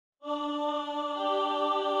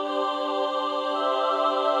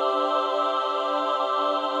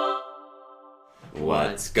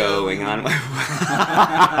What's going on?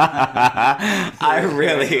 I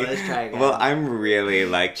really, Let's try again. well, I'm really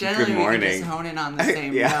like, Generally, good morning. we can just hone in on the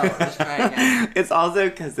same Yeah. note. Let's try again. It's also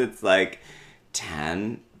because it's like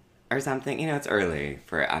 10 or something. You know, it's early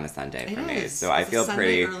on a Sunday for It me. is. So I It's a feel Sunday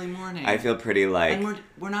pretty, early morning. I feel pretty like, And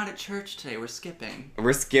we're not at church today. We're skipping.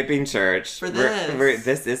 we're skipping church. For this.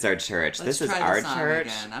 This is our church. Let's this is try our the song church.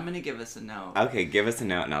 again. I'm gonna give us a note. Okay, give us a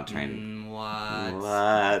note and I'll try and... What?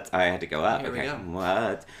 What? I had to go up. Here we Okay. go.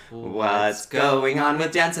 What's What's going on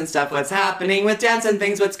with dance and stuff? What's happening with dance and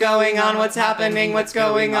things? What's going on? What's happening? What's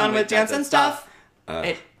going on with dance and stuff?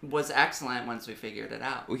 It was excellent once we figured it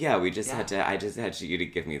out. Well, yeah, we just had to. I just had you to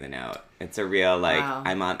give me the note. It's a real like. Wow.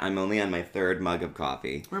 I'm only on my third mug of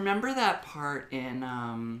coffee. Remember that part in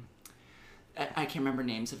I can't remember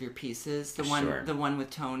names of your pieces. The one Sure. the one with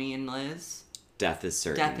Tony and Liz. Death is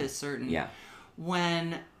certain. Death is certain. Yeah.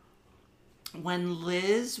 When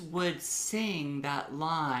Liz would sing that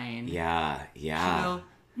line, Yeah. she'd Yeah. go,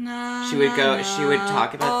 na, She would go. na, She would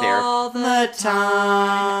talk about their all the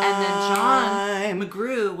time. And then John time.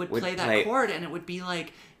 McGrew would Would play play- that chord, and it would be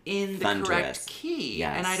like in the Thunderous. correct key.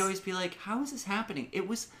 Yes. And I'd always be like, how is this happening? It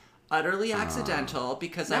was utterly accidental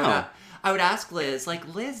because No. I would ask Liz,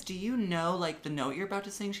 like, Liz, do you know like the note you're about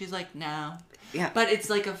to sing? She's like, no. Yeah. But it's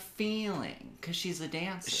like a feeling because she's a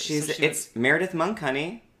dancer. She's. So she would- It's Meredith Monk,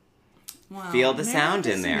 honey. well, feel the Meredith sound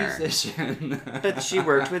is in a there. musician. But she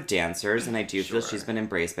worked with dancers, and I do feel Sure. she's been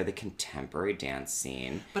embraced by the contemporary dance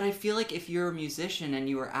scene. But I feel like if you're a musician and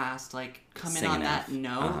you were asked, like, come in Sing on enough. that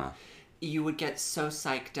note, Uh-huh. you would get so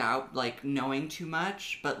psyched out, like, knowing too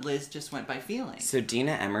much, but Liz just went by feeling. So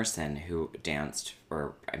Dina Emerson, who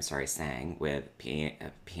sang with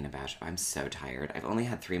Pina Bausch. I'm so tired. I've only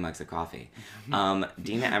had 3 mugs of coffee.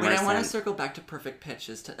 Dina Emerson. Wait, I want to circle back to perfect pitch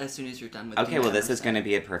as soon as you're done with Okay, Dina well, this is Emerson. going to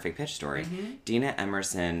be a perfect pitch story. Dina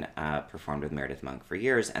Emerson performed with Meredith Monk for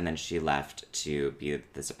years, and then she left to be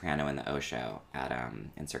the soprano in the O Show at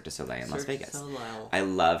in Cirque du Soleil in Las Cirque du Vegas. Soleil. I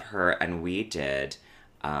love her, and we did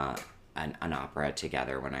an opera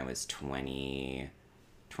together when I was 20.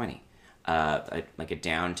 Like a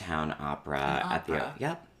downtown opera at the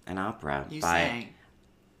opera? an opera. You by, sang.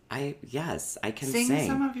 I can Sing sing.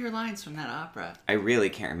 some of your lines from that opera. I really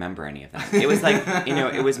can't remember any of them. It was like,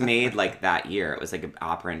 it was made like that year. It was like an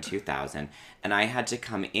opera in 2000. And I had to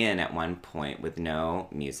come in at one point with no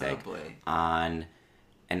music Oh, boy. on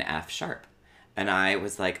an F sharp. And I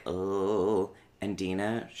was like, oh. And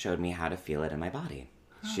Dina showed me how to feel it in my body.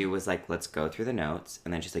 She was like, let's go through the notes.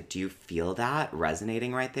 And then she's like, do you feel that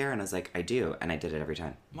resonating right there? And I was like, I do. And I did it every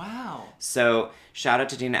time. Wow. So shout out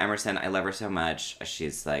to Dina Emerson. I love her so much.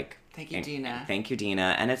 She's like... Thank you, Dina. Thank you,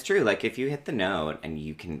 Dina. And it's true. Like, if you hit the note and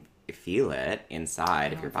you can feel it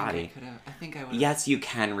inside of your body... I think I would. Yes, you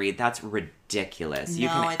can, Reed. That's ridiculous. You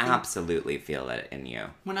No, can I think- absolutely feel it in you.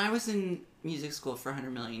 When I was in music school for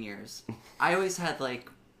 100 million years, I always had I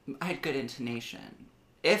had good intonation.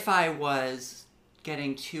 If I was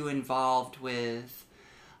getting too involved with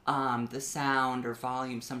the sound or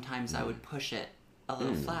volume, sometimes I would push it a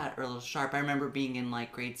little flat or a little sharp. I remember being in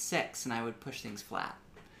grade 6 and I would push things flat.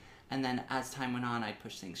 And then as time went on, I'd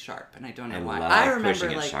push things sharp. And I don't know I why. love I remember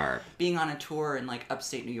pushing it sharp. being on a tour in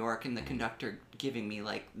upstate New York and the conductor giving me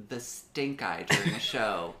the stink eye during the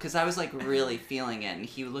show. Because I was really feeling it. And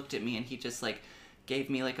he looked at me and he just gave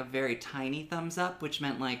me a very tiny thumbs up, which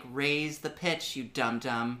meant raise the pitch, you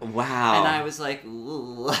dum-dum. Wow. And I was like,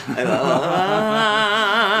 ooh.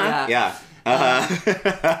 Yeah.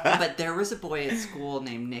 But there was a boy at school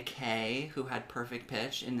named Nick Hay who had perfect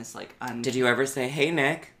pitch in this Did you ever say, hey,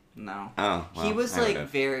 Nick? No. Oh, well, he was I would've.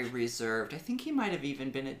 very reserved. I think he might have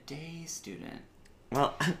even been a day student.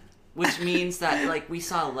 Well... Which means that we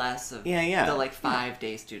saw less of Yeah. the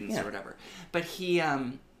 5-day students Yeah. or whatever. But he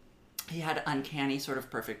had uncanny sort of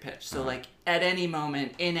perfect pitch. So at any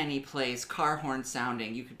moment, in any place, car horn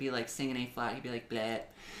sounding, you could be singing A flat, he'd be like bleh.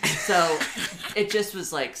 So it just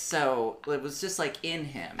was so it was just in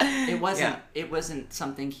him. It wasn't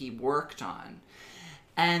something he worked on.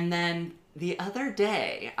 And then the other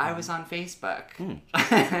day I was on Facebook.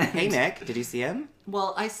 Hey, Nick. Did you see him?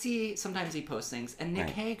 Well, I see sometimes he posts things, and Nick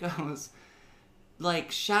Right. Hay goes,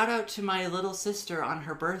 shout out to my little sister on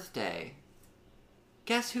her birthday.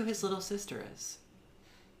 Guess who his little sister is?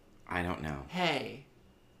 I don't know. Hay.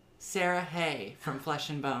 Sarah Hay from Flesh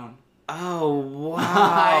and Bone. Oh, wow.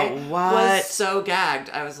 I What? was so gagged.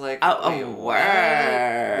 I was like, wait, what?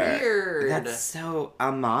 word. Weird. That's so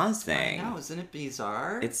amazing. I know, isn't it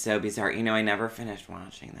bizarre? It's so bizarre. I never finished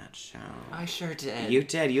watching that show. I sure did. You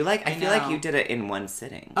did. I feel like know. you did it in one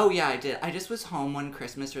sitting. Oh, yeah, I did. I just was home one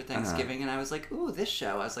Christmas or Thanksgiving, and I was like, ooh, this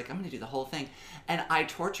show. I was like, I'm going to do the whole thing. And I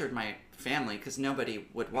tortured my family because nobody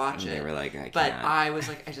would watch And it. they were like, I But can't. I was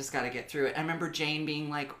like, I just got to get through it. I remember Jane being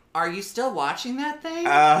like, "Are you still watching that thing?" Oh,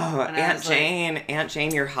 And I Aunt was like- Jane, Aunt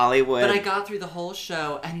Jane, you're Hollywood. But I got through the whole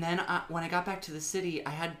show, and then when I got back to the city,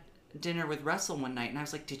 I had dinner with Russell one night, and I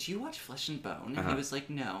was like, "Did you watch Flesh and Bone?" And he was like,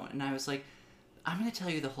 "No," and I was like, "I'm going to tell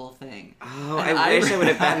you the whole thing." Oh, And I wish I would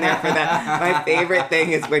have been there for that. My favorite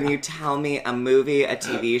thing is when you tell me a movie, a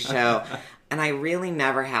TV show, and I really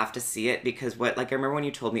never have to see it because I remember when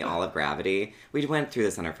you told me all of Gravity. We went through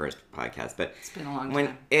this on our first podcast, but It's been a long when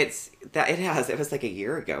time. it was like a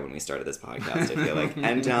year ago when we started this podcast, I feel like.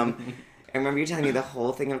 And I remember you telling me the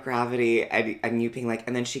whole thing of Gravity, and you being like,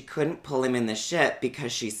 and then she couldn't pull him in the ship because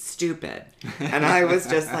she's stupid. And I was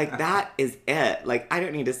just like, that is it. Like, I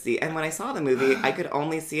don't need to see. And when I saw the movie, I could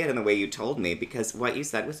only see it in the way you told me because what you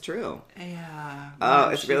said was true. Yeah. Oh,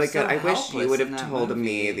 Man, it's she really was good. so I wish you helpless would in have that told me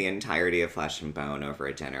movie. the entirety of Flesh and Bone over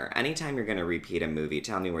a dinner. Anytime you're going to repeat a movie,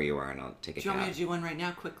 tell me where you are and I'll take a Do you want me cab. to do one right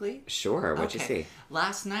now, quickly? Sure. What'd you see?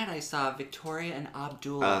 Last night I saw Victoria and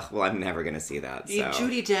Abdul. Well, I'm never going to see that. So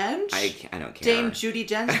Judi Dench. I don't care. Dame Judi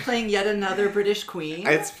Dench playing yet another British queen.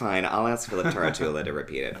 It's fine. I'll ask Philip Taratula to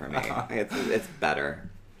repeat it for me. It's better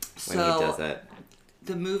when he does it.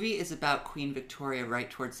 The movie is about Queen Victoria right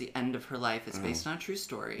towards the end of her life. It's based on a true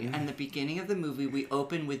story. And the beginning of the movie, we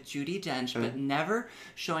open with Judi Dench, but never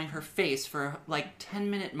showing her face for like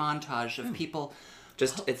 10-minute montage of people.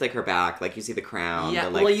 Just, it's like her back. Like, you see the crown. Yeah,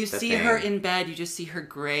 the, well, you the see thing. her in bed. You just see her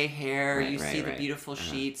gray hair. Right, you see the right. beautiful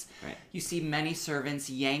sheets. Right. You see many servants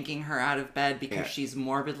yanking her out of bed because Yeah. she's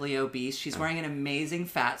morbidly obese. She's wearing an amazing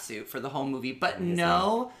fat suit for the whole movie, but Amazing.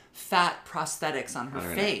 no fat prosthetics on her Or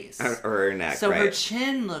her face. neck. Or her neck, So right. her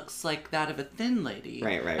chin looks like that of a thin lady.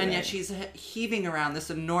 Right, right, And yet right. she's heaving around this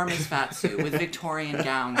enormous fat suit with Victorian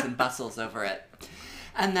gowns and bustles over it.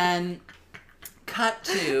 And then cut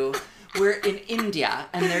to, we're in India,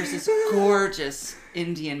 and there's this gorgeous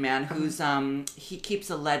Indian man who's he keeps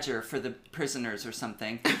a ledger for the prisoners or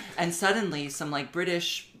something, and suddenly some like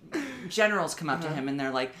British generals come up to him and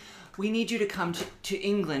they're like, "We need you to come to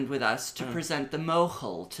England with us to present the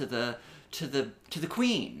mohel to the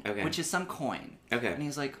Queen, Okay. which is some coin." Okay. And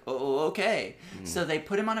he's like, "Oh, okay." So they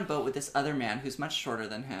put him on a boat with this other man who's much shorter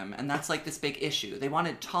than him, and that's like this big issue. They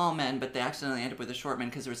wanted tall men, but they accidentally ended up with a short man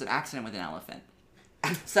because there was an accident with an elephant.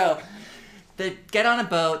 So they get on a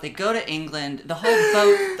boat, they go to England, the whole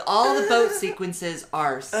boat, all the boat sequences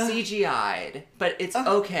are CGI'd, but it's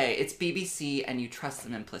okay. It's BBC and you trust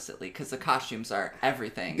them implicitly because the costumes are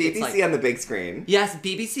everything. BBC It's like, on the big screen. yes,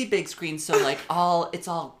 BBC big screen, so like it's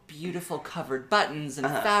all beautiful covered buttons and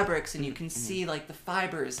fabrics and you can see like the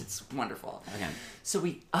fibers. It's wonderful. Okay. So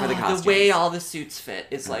we For the the costumes. way all the suits fit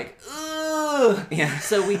is like, ugh. Yeah.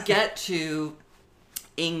 So we get to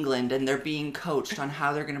England and they're being coached on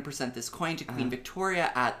how they're going to present this coin to Queen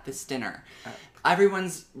Victoria at this dinner.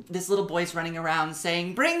 This little boy's running around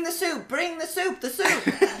saying, "Bring the soup, bring the soup, the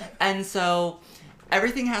soup." And so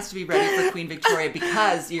everything has to be ready for Queen Victoria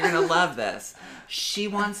because you're going to love this. She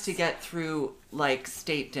wants to get through like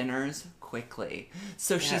state dinners quickly.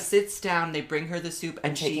 So she Yes. sits down, they bring her the soup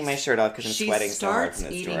and I'm taking she- my shirt off 'cause I'm she sweating so hard starts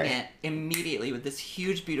from this eating story. it immediately with this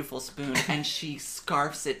huge beautiful spoon and she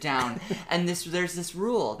scarfs it down. And there's this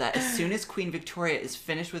rule that as soon as Queen Victoria is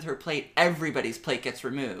finished with her plate, everybody's plate gets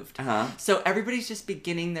removed. Uh-huh. So everybody's just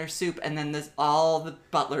beginning their soup and then all the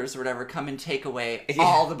butlers or whatever come and take away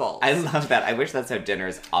all the bowls. I love that. I wish that's how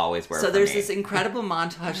dinners always were. So for there's me. this incredible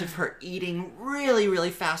montage of her eating really,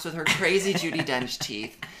 really fast with her crazy Judi Dench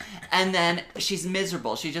teeth. And then she's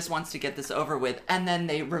miserable. She just wants to get this over with. And then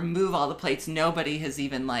they remove all the plates. Nobody has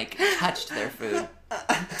even, like, touched their food.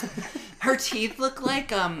 Her teeth look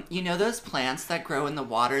like, you know those plants that grow in the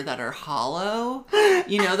water that are hollow?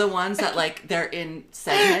 You know the ones that, like, they're in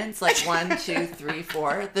segments, like 1, 2, 3,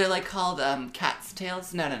 4? They're, like, called cat's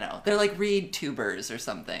tails? No. They're, like, reed tubers or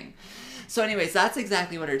something. So anyways, that's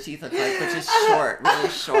exactly what her teeth look like, but just short, really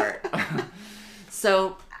short.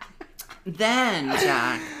 So then,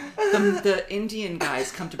 Jack, the Indian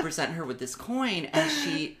guys come to present her with this coin, and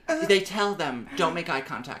they tell them, don't make eye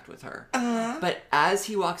contact with her. But as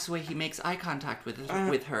he walks away, he makes eye contact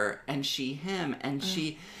with her, and she him, and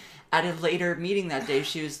she, at a later meeting that day,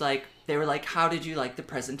 she was like, they were like, how did you like the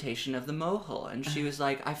presentation of the mohel? And she was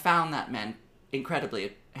like, I found that man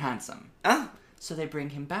incredibly handsome. So they bring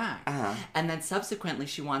him back. And then subsequently,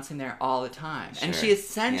 she wants him there all the time. And Sure. she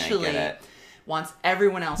essentially Yeah, I get it. wants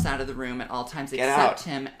everyone else out of the room at all times Get except out.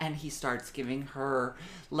 him. And he starts giving her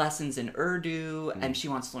lessons in Urdu, and she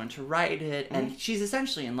wants to learn to write it. And she's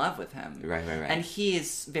essentially in love with him. Right. And he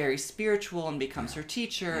is very spiritual and becomes her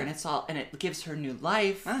teacher, and it gives her new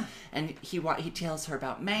life. And he tells her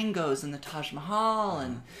about mangoes and the Taj Mahal,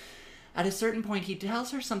 and at a certain point, he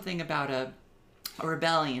tells her something about a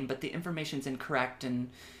rebellion, but the information's incorrect. And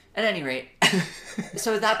at any rate,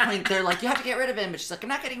 so at that point, they're like, you have to get rid of him. But she's like, I'm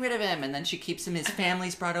not getting rid of him. And then she keeps him. His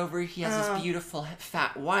family's brought over. He has this beautiful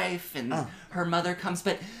fat wife, and her mother comes.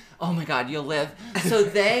 But, oh my God, you'll live. So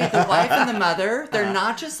the wife and the mother, they're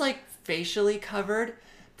not just like facially covered.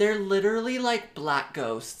 They're literally like black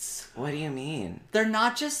ghosts. What do you mean? They're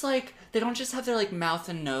not just like, they don't just have their like mouth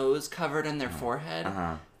and nose covered in their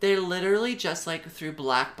forehead. They're literally just like threw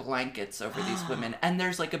black blankets over these women. And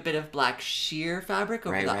there's like a bit of black sheer fabric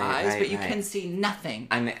over the eyes, but you can see nothing.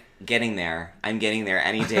 I'm getting there. I'm getting there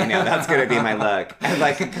any day now. That's going to be my look. I'm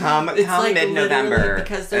like, come like mid-November.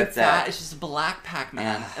 Because they're fat. It's just black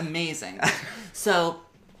Pac-Man. Amazing. So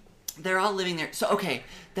they're all living there. So, okay.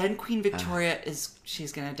 Then Queen Victoria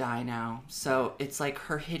she's gonna die now. So it's like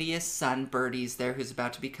her hideous son, Bertie's there, who's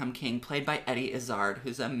about to become king, played by Eddie Izzard,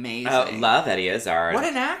 who's amazing. Oh, love Eddie Izzard. What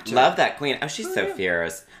an actor. Love that queen. Oh, she's so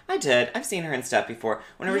fierce. I did. I've seen her in stuff before.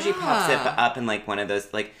 Whenever she pops up in like one of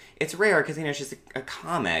those, like, it's rare because, she's a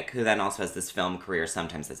comic who then also has this film career,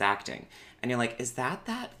 sometimes as acting. And you're like, is that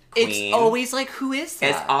queen? It's always like, who is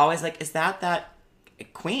that? It's always like, is that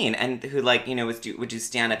queen? And who, like, would do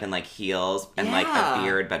stand up in like heels and like a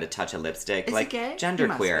beard but a touch of lipstick. Is like he gay?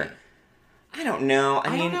 genderqueer. I don't know. I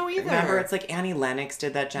mean, don't know either. Remember, it's like Annie Lennox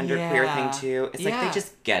did that genderqueer thing too. It's like they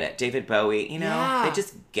just get it. David Bowie, they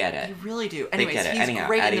just get it. They really do. Anyways, get it. he's Anyhow,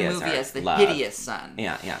 great Eddie in the movie Izzard. as the Love. hideous son.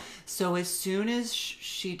 Yeah. So as soon as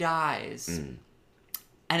she dies,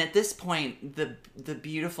 and at this point, the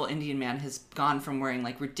beautiful Indian man has gone from wearing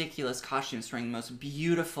like ridiculous costumes to wearing the most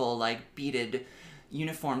beautiful like beaded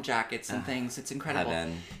uniform jackets and things. It's incredible.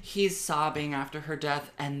 Heaven. He's sobbing after her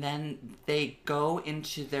death, and then they go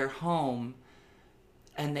into their home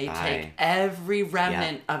and they take every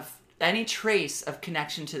remnant of any trace of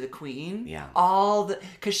connection to the queen. Yeah.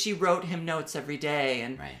 Because she wrote him notes every day,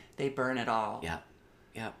 and they burn it all. Yeah.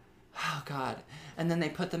 Oh, God. And then they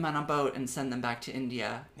put them on a boat and send them back to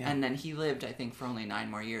India. Yeah. And then he lived, I think, for only 9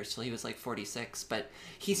 more years, till he was like 46. But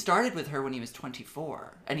he started with her when he was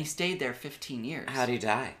 24. And he stayed there 15 years. How do you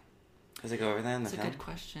die? Does it go over there in the That's film? a good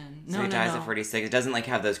question. So he dies at 46. It doesn't like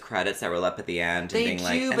have those credits that roll up at the end. They and being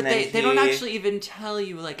do, like, but and they don't actually even tell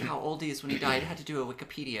you like how old he is when he died. I had to do a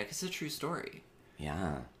Wikipedia because it's a true story.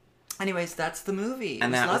 Yeah. Anyways, that's the movie.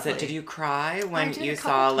 And that was lovely. it. Did you cry when did you a couple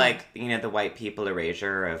saw times. like the white people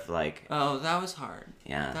erasure of like? Oh, that was hard.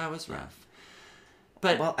 Yeah. That was rough.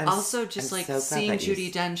 But Well, also just I'm like so glad seeing that you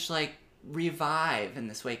Judi Dench like revive in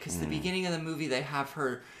this way, because the beginning of the movie they have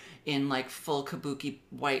her in like full kabuki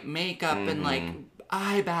white makeup and like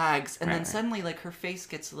eye bags, and then suddenly like her face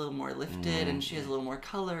gets a little more lifted and she has a little more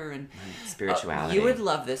color and Spirituality. you would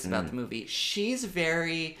love this about the movie. She's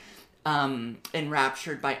very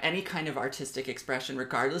enraptured by any kind of artistic expression,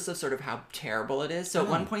 regardless of sort of how terrible it is. So at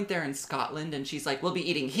one point they're in Scotland and she's like, we'll be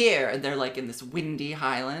eating here, and they're like in this windy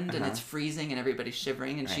highland and it's freezing and everybody's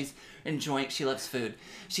shivering, and she's enjoying, she loves food,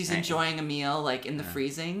 she's enjoying a meal like in the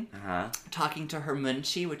freezing, talking to her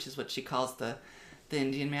munchie, which is what she calls the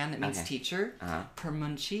Indian man that means teacher, her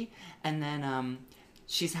munchie. And then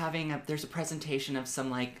she's having there's a presentation of some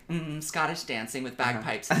like Scottish dancing with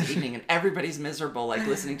bagpipes in the evening, and everybody's miserable like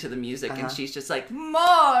listening to the music, and she's just like, more.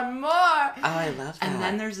 Oh, I love that. And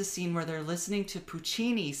then there's a scene where they're listening to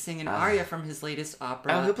Puccini sing an aria from his latest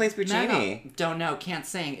opera. Oh, who plays Puccini? Meadow. Don't know, can't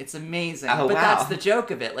sing. It's amazing. Oh, but wow. that's the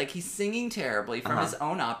joke of it. Like, he's singing terribly from his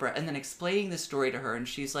own opera and then explaining the story to her, and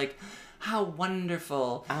she's like, how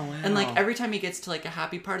wonderful. Oh, wow. And like every time he gets to like a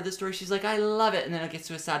happy part of the story, she's like, I love it. And then it gets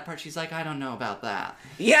to a sad part, she's like, I don't know about that.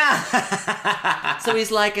 Yeah. So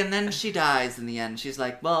he's like, and then she dies in the end. She's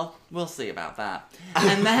like, well, we'll see about that.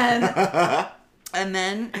 And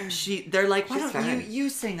then they're like, why She's don't fine. you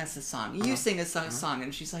sing us a song? You sing us a song.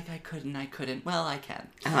 And she's like, I couldn't. Well, I can.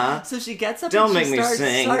 So she gets up Don't and she make me starts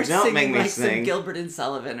sing. Don't singing make me like sing. some Gilbert and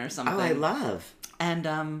Sullivan or something. Oh, I love. And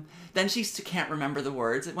then she can't remember the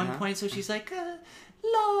words at one point, so she's like,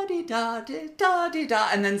 la-di-da-di-da-di-da.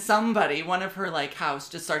 And then somebody, one of her like house,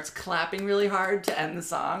 just starts clapping really hard to end the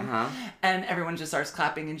song. And everyone just starts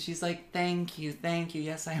clapping, and she's like, thank you,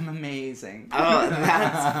 yes, I am amazing. Oh,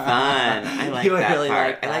 that's fun. I like You would that really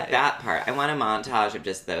part. like that. I like that part. I want a montage of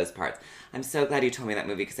just those parts. I'm so glad you told me that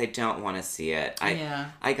movie because I don't want to see it.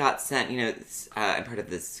 I got sent, I'm part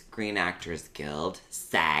of the Screen Actors Guild,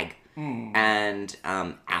 SAG, and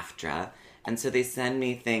AFTRA. And so they send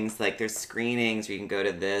me things like there's screenings where you can go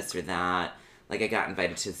to this or that. Like I got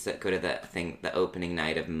invited to go to the opening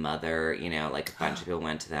night of Mother, like a bunch of people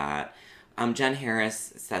went to that. Jen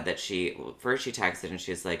Harris said that first she texted and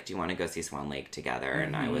she was like, do you want to go see Swan Lake together?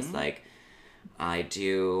 And I was like, I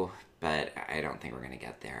do, but I don't think we're gonna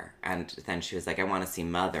get there. And then she was like, I want to see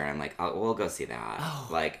Mother. And I'm like, oh, we'll go see that. Oh.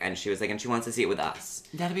 Like, and she was like, and she wants to see it with us.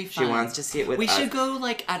 That'd be fun. She wants to see it with us. We should go,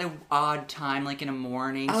 like, at an odd time, like in a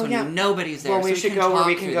morning, Oh, so yeah. nobody's there. Well, we so should can go where talk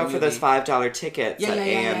we can through go the for those movie. $5 tickets at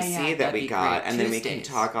AMC that That'd we be got, great. and then we can Tuesdays.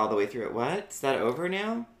 talk all the way through it. What? Is that over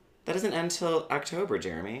now? That doesn't end till October,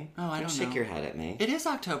 Jeremy. Oh, I don't shake know. your head at me. It is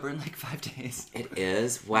October in like 5 days. It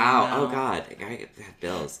is? Wow. No. Oh, God. I have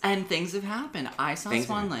bills. And things have happened. I saw Things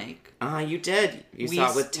Swan have- Lake. You did. You We saw it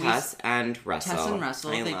s- with we Tess s- and Russell. Tess and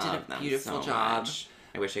Russell, I they did a love them beautiful so job. much.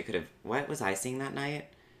 I wish I could have... What was I seeing that night?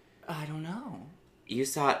 I don't know. You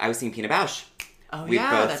saw it. I was seeing Pina Bausch. Oh, We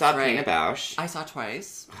yeah, both that's saw right. Pina Bausch. I saw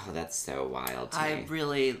twice. Oh, that's so wild to I me.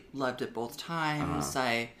 really loved it both times.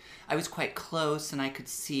 I was quite close, and I could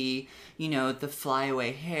see, the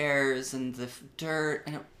flyaway hairs and the dirt,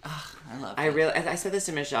 and I loved it. I said this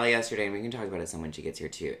to Michelle yesterday, and we can talk about it some when she gets here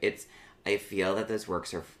too. I feel that those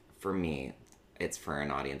works are for me. It's for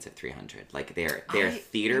an audience of 300. Like they're theater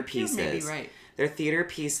think you're pieces. maybe right. They're theater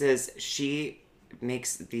pieces. She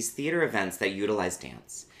makes these theater events that utilize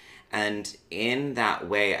dance. And in that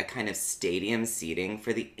way, a kind of stadium seating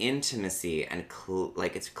for the intimacy and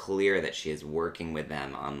it's clear that she is working with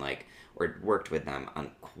them on or worked with them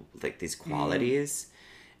on these qualities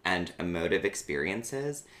and emotive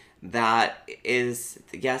experiences. That is,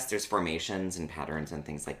 yes, there's formations and patterns and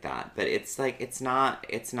things like that, but it's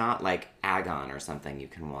not like Agon or something you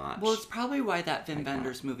can watch. Well, it's probably why that Wim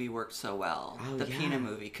Wenders movie worked so well. Oh, the yeah. Pina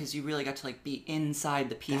movie, because you really got to be inside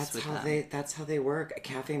the piece with them. That's how they work.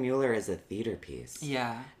 Cafe Mueller is a theater piece.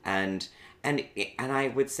 Yeah. And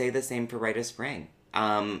I would say the same for Rite of Spring.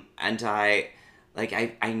 And I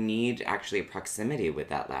need actually a proximity with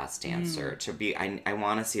that last dancer to be. I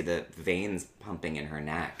want to see the veins pumping in her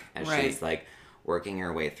neck as Right. she's working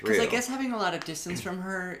her way through. Because I guess having a lot of distance from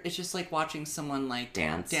her, it's just like watching someone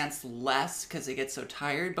Dance less because they get so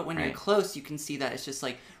tired. But when you're Right. close, you can see that it's just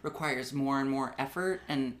requires more and more effort.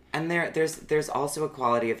 And there's also a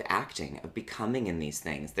quality of acting, of becoming in these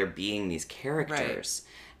things. They're being these characters,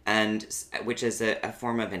 and which is a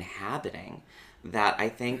form of inhabiting that I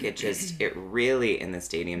think it really in the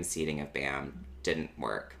stadium seating of BAM didn't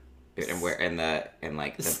work. And we're in the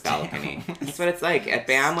balcony. That's what it's like at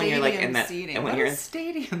BAM when you're in that seating. and when What you're is in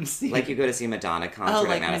stadium seating. you go to see a Madonna concert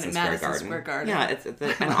at Madison Square Garden. Yeah, it's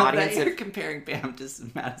an audience You're of. comparing BAM to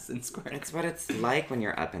Madison Square. It's what it's like when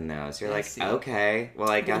you're up in those. You're I see. Okay, well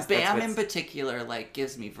I guess BAM that's in particular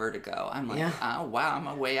gives me vertigo. I'm Yeah. oh wow,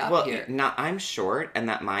 I'm way up here. I'm short, and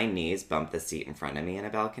that my knees bump the seat in front of me in a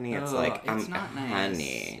balcony. It's it's not nice.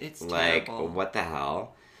 Honey, It's terrible. what the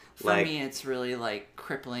hell? For me, it's really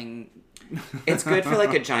crippling. It's good for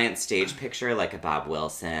a giant stage picture, like a Bob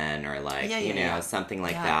Wilson, or something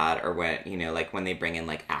like Yeah. that, or when when they bring in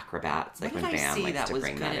acrobats, What when did I BAM see likes that to was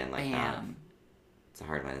bring good that at in like BAM? that. It's a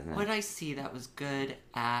hard one, isn't it? What did I see that was good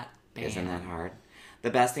at BAM? Isn't that hard? The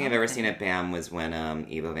best thing I've ever seen at BAM was when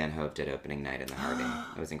Ivo Van Hove did opening night in the Harding.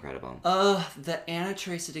 It was incredible. The Anna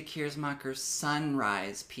Teresa de Keersmacher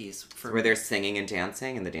Sunrise piece Where they're singing and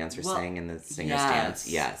dancing, and the dancers sing and the singers dance.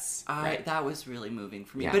 Yes, right. That was really moving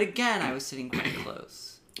for me. Yeah. But again, I was sitting quite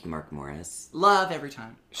close. Mark Morris. Love every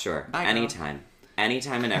time. Sure. Bye, girl.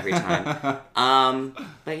 Anytime and every time.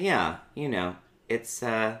 But yeah,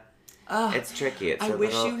 it's tricky. It's I a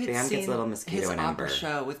wish little, you had BAM seen gets a little mosquito his and opera ember.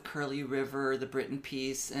 show with Curly River, the Britain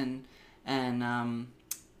piece, and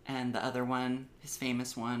the other one, his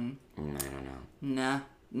famous one. I don't know. Nah.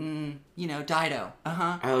 Dido.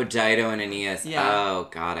 Oh, Dido and Aeneas. Yeah. Oh,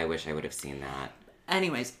 God, I wish I would have seen that.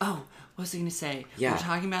 Anyways, what was I going to say? Yeah. We were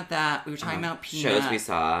talking about that. We were talking about Pina. Shows we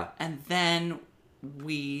saw. And then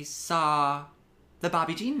we saw the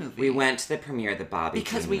Bobby Jean movie. We went to the premiere of the Bobby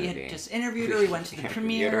because Jean we movie. had just interviewed her. We went to the Interviewed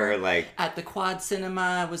premiere her, at the Quad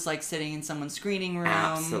Cinema. Was sitting in someone's screening room.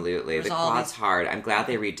 Absolutely. There was The all Quad's these- hard. I'm glad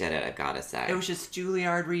they redid it, I've got to say. It was just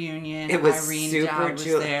Juilliard reunion. It was Irene super Dowd was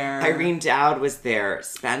there. Irene Dowd was there.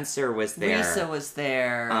 Spencer was there. Risa was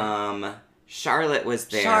there. Charlotte was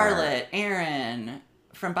there. Charlotte, Aaron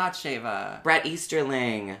from Batsheva. Brett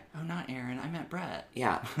Easterling. Oh, not Aaron. I meant Brett.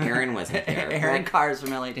 Yeah, Aaron wasn't there. Aaron Cars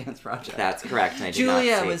from LA Dance Project. That's correct. And I did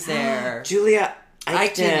Julia not see. was there. Julia Eichten,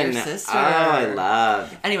 Eichten. your sister. Oh, I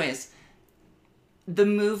love. Anyways, the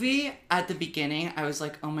movie at the beginning, I was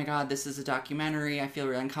like, oh my God, this is a documentary. I feel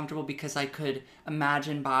really uncomfortable because I could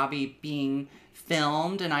imagine Bobby being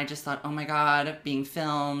filmed, and I just thought, oh my God, being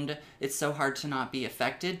filmed, it's so hard to not be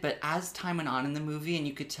affected. But as time went on in the movie, and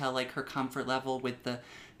you could tell her comfort level with the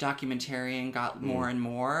documentarian got more and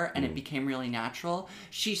more, and it became really natural,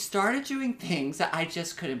 she started doing things that I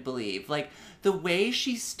just couldn't believe. Like, the way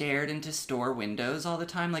she stared into store windows all the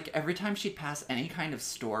time, like, every time she'd pass any kind of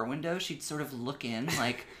store window, she'd sort of look in,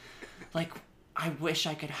 like, I wish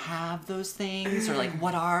I could have those things, or like,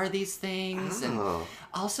 what are these things? And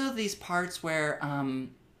also these parts where,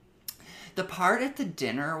 the part at the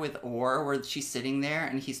dinner with Orr where she's sitting there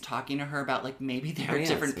and he's talking to her about, like, maybe there are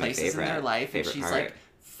different places in their life, and she's, like,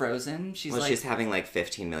 frozen. She's she's having, like,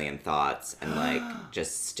 15 million thoughts and, like,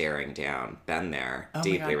 just staring down. Been there.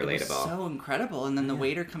 Deeply relatable. It was so incredible. And then the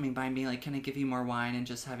waiter coming by and being like, can I give you more wine? And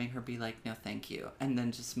just having her be like, no, thank you. And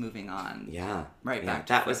then just moving on. Yeah. Right back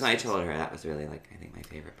to that was, I told her, that was really, like, I think my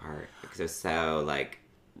favorite part. Because it was so, like,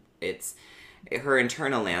 her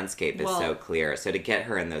internal landscape is so clear. So to get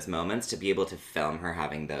her in those moments, to be able to film her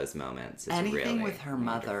having those moments is anything really with her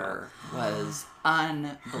wonderful. mother was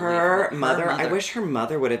unbelievable. Her mother, I wish her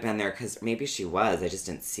mother would have been there, because maybe she was. I just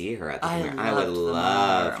didn't see her at the premiere. I would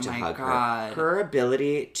love to hug her. Her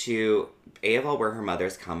ability to, of all, where her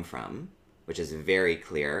mother's come from, which is very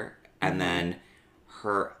clear, and then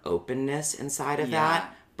her openness inside of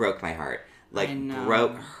that broke my heart. Like,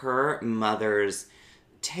 broke her mother's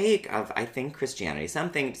take of, I think, Christianity,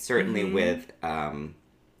 something certainly with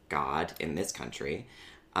God in this country,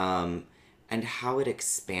 and how it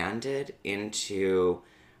expanded into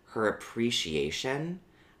her appreciation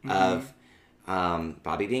of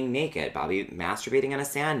Bobby being naked, Bobby masturbating on a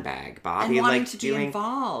sandbag, Bobby, and wanting like, to be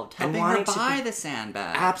involved, helping her buy the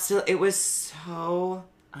sandbag. Absolutely, it was so.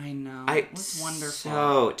 I know. It was wonderful.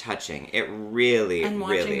 So touching. It really, and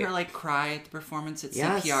watching really... her, like, cry at the performance at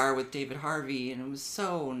CPR with David Harvey, and it was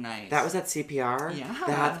so nice. That was at CPR?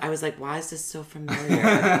 Yeah. I was like, why is this so familiar?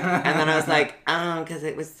 And then I was like, oh, because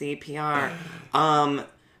it was CPR.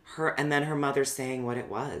 And then her mother saying what it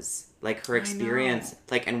was. Like, her experience,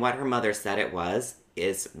 like, and what her mother said it was,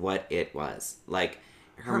 is what it was. Like,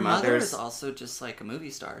 her mother is also just like a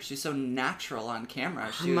movie star. She's so natural on camera.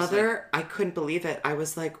 Her mother, I couldn't believe it. I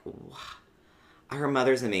was like, wow. Her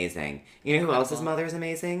mother's amazing. You know who else's mother is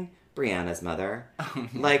amazing? Brianna's mother. Oh,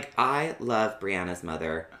 yeah. Like, I love Brianna's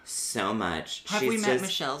mother so much. Have we met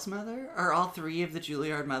Michelle's mother? Are all three of the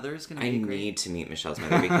Juilliard mothers going to be great? I need to meet Michelle's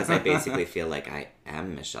mother, because I basically feel like I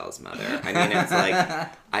am Michelle's mother. I mean, it's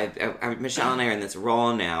like, Michelle and I are in this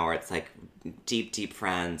role now where it's like deep, deep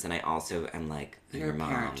friends, and I also am like, You're her mom.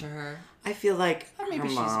 a parent to her? I feel like or maybe her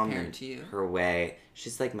she's mom, a parent to you. Her way,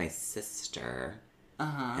 she's like my sister.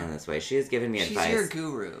 In this way. She has given me advice. She's your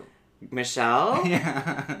guru. Michelle?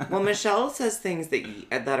 Yeah. Well, Michelle says things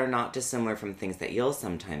that are not dissimilar from things that you'll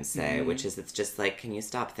sometimes say, which is, it's just like, can you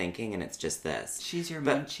stop thinking? And it's just this. She's your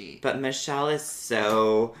munchie. But Michelle is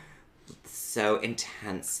so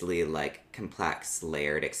intensely, like, complex,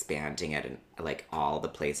 layered, expanding it in, like, all the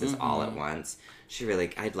places all at once. She really,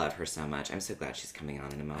 I'd love her so much. I'm so glad she's coming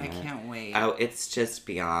on in a moment. I can't wait. Oh, it's just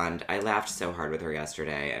beyond. I laughed so hard with her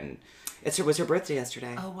yesterday, and it was her birthday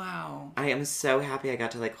yesterday. Oh, wow. I am so happy I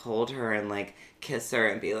got to, like, hold her and, like, kiss her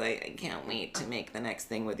and be like, I can't wait to make the next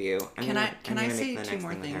thing with you. Can I say two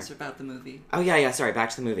more things about the movie? Oh, yeah, sorry, back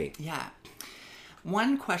to the movie. Yeah.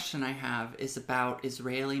 One question I have is about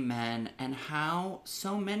Israeli men and how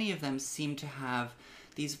so many of them seem to have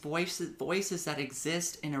these voices that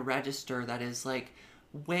exist in a register that is, like,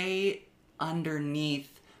 way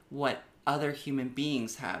underneath what other human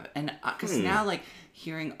beings have. And because now, like,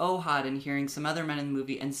 hearing Ohad and hearing some other men in the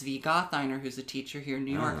movie, and Zvi Gottheimer, who's a teacher here in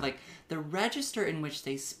New York, like, the register in which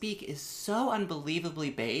they speak is so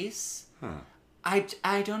unbelievably base.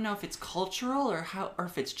 I don't know if it's cultural or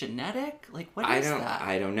if it's genetic. Like, what is that?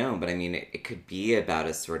 I don't know, but I mean, it could be about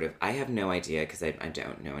a sort of. I have no idea, because I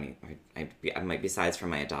don't know any. Besides from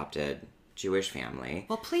my adopted Jewish family.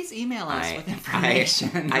 Well, please email us with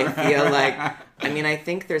information. I feel like. I mean, I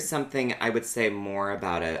think there's something I would say more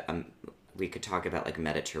about we could talk about, like,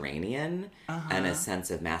 Mediterranean and a sense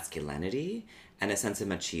of masculinity. And a sense of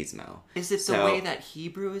machismo. Is it the way that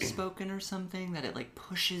Hebrew is spoken or something? That it, like,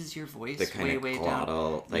 pushes your voice the kind way of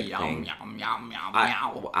down? Like, meow, thing. meow, meow, meow,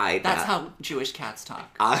 meow. That's how Jewish cats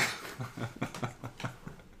talk. Oh,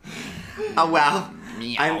 wow.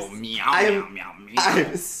 Meow, meow, meow.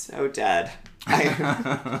 I'm so dead.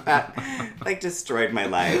 That, like, destroyed my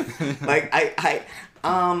life. Like,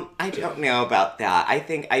 I don't know about that.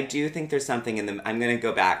 I do think there's something in the. I'm gonna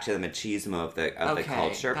go back to the machismo of the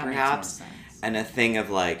culture, perhaps, and a thing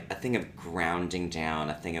of grounding down,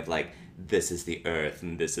 a thing of, like, this is the earth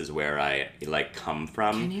and this is where I, like, come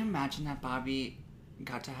from. Can you imagine that Bobby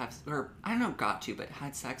got to have, or I don't know, but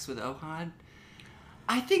had sex with Ohad?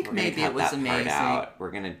 I think maybe it was amazing.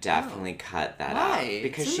 We're gonna definitely cut that out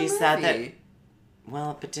because she said that.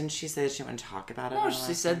 Well, but didn't she say that she didn't want to talk about it? No,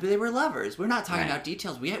 she said they were lovers. We're not talking Right. about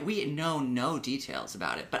details. We know no details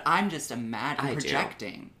about it. But I'm just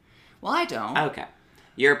projecting. Well, I don't. Okay.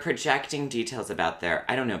 You're projecting details about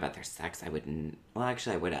I don't know about their sex. I wouldn't. Well,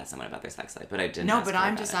 actually, I would ask someone about their sex life, but I didn't. No, but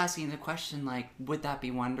I'm just asking the question, like, would that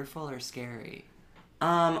be wonderful or scary?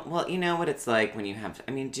 Well, you know what it's like when you have.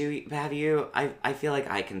 I mean, have you? I feel like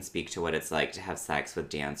I can speak to what it's like to have sex with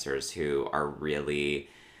dancers who are really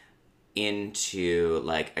into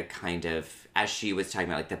like a kind of, as she was talking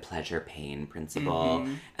about, like the pleasure pain principle,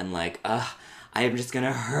 and like, I am just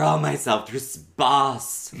gonna hurl myself through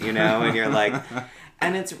boss, you know, and you're like,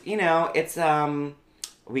 and it's, you know, it's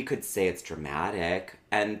we could say it's dramatic,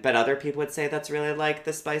 but other people would say that's really like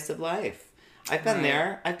the spice of life. I've been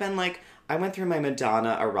there. I've been like, I went through my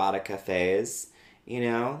Madonna erotica phase, you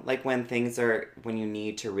know, like when you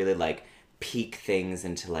need to really like peak things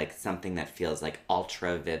into like something that feels like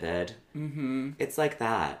ultra vivid. Mm-hmm. It's like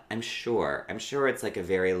that. I'm sure it's like a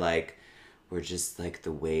very like, we're just like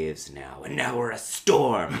the waves now, and now we're a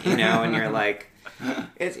storm, you know, and you're like,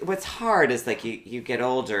 what's hard is like you get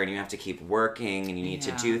older and you have to keep working and you need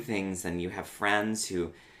to do things, and you have friends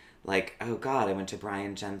who like, oh God, I went to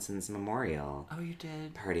Brian Jensen's memorial. Oh, you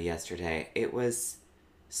did? Party yesterday. It was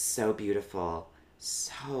so beautiful,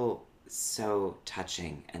 so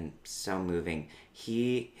touching and so moving.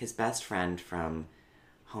 His best friend from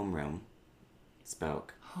Homeroom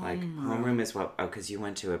spoke. Homeroom is what, because you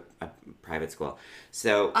went to a private school.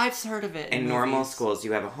 So I've heard of it. In normal schools,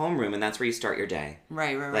 you have a homeroom, and that's where you start your day.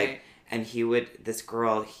 Right. And this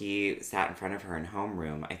girl, he sat in front of her in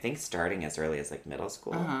homeroom, I think starting as early as like middle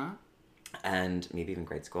school. Uh-huh. And maybe even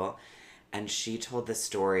grade school. And she told this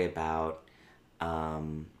story about,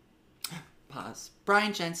 Pause.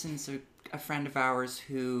 Brian Jensen's a friend of ours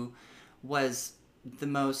who was the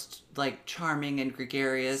most like charming and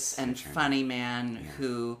gregarious and funny man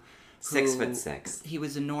who 6'6". He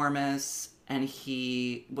was enormous and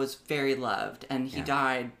he was very loved, and he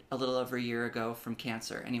died a little over a year ago from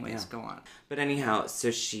cancer. Anyways, go on. But anyhow,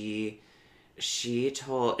 so she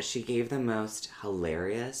gave the most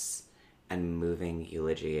hilarious and moving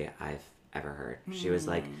eulogy I've ever heard. She was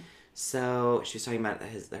like, so she was talking about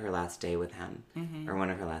her last day with him, or one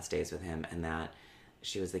of her last days with him, and that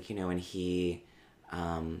she was like, you know, and he,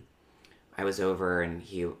 I was over and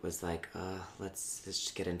he was like, let's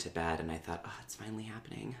just get into bed, and I thought, it's finally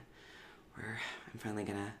happening, where I'm finally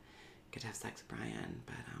gonna get to have sex with Brian,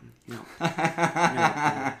 but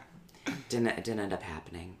it didn't end up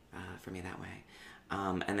happening for me that way.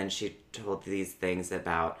 And then she told these things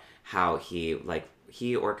about how he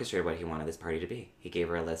orchestrated what he wanted this party to be. He gave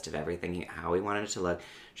her a list of everything, how he wanted it to look.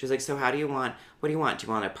 She was like, so what do you want? Do you want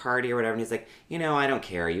a party or whatever? And he's like, you know, I don't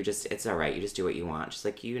care. It's all right. You just do what you want. She's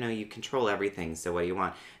like, you know, you control everything. So what do you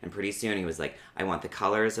want? And pretty soon he was like, I want the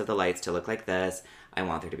colors of the lights to look like this. I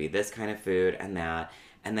want there to be this kind of food and that.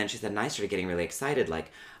 And then she said, and I started getting really excited, like,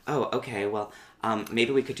 oh, okay, well,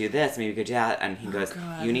 maybe we could do this, maybe we could do that. And he goes,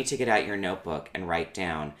 God. You need to get out your notebook and write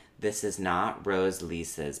down, this is not Rose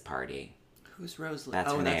Lisa's party. Who's Rose Lisa?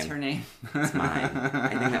 That's her name. That's her name. It's mine. I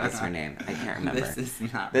think that was her name. I can't remember.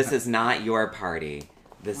 This is not your party.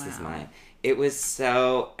 This is mine. It was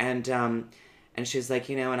so, and she was like,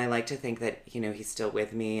 you know, and I like to think that, you know, he's still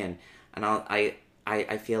with me, and I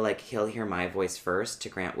feel like he'll hear my voice first to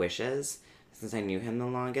grant wishes, since I knew him the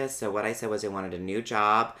longest. So what I said was I wanted a new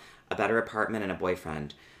job, a better apartment, and a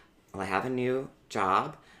boyfriend. Well, I have a new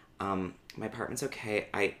job. My apartment's okay.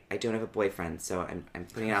 I don't have a boyfriend, so I'm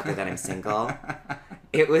putting it out there that I'm single.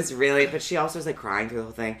 It was really, but she also was like crying through the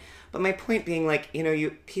whole thing. But my point being, like, you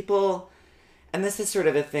know, people, and this is sort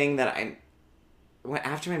of a thing that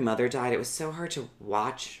after my mother died, it was so hard to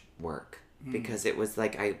watch work, because it was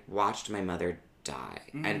like I watched my mother die.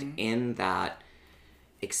 And in that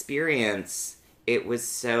experience, it was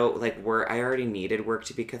so like I already needed work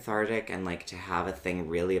to be cathartic and like to have a thing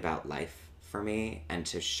really about life for me and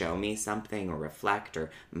to show me something or reflect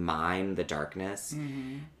or mine the darkness,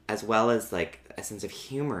 as well as like a sense of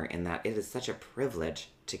humor in that it is such a privilege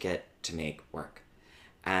to get to make work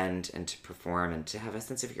and to perform and to have a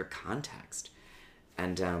sense of your context.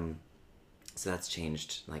 And so that's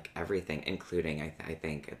changed like everything, including I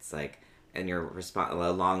think it's like, and your response,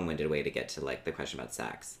 a long-winded way to get to like the question about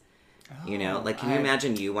sex. You know, like, can you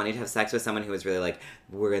imagine you wanting to have sex with someone who was really like,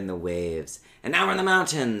 we're in the waves and now we're in the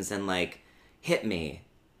mountains and like, hit me?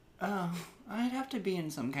 Oh, I'd have to be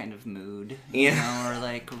in some kind of mood, you know, or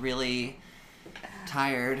like really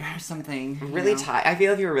tired or something. Really tired. I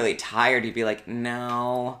feel if you were really tired, you'd be like,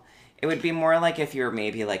 no, It would be more like if you were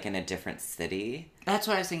maybe like in a different city. That's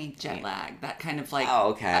what I was thinking, jet lag. That kind of like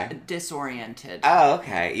disoriented. Oh,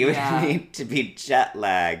 okay. You would Yeah. need to be jet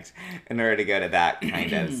lagged in order to go to that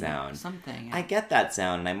kind of sound. Something. I get that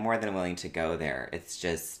sound and I'm more than willing to go there. It's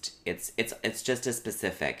just it's just as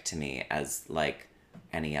specific to me as like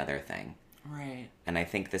any other thing. Right. And I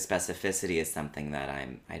think the specificity is something that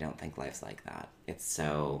I don't think life's like that. It's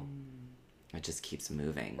so it just keeps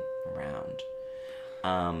moving around.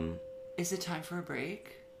 Is it time for a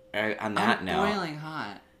break? On that note, boiling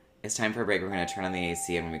hot. it's time for a break. We're going to turn on the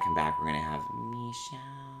AC, and when we come back, we're going to have Michelle.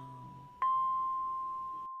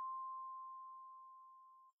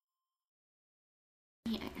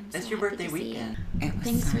 It's your birthday weekend.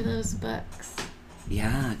 Thanks for those books.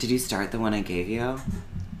 Yeah. Did you start the one I gave you?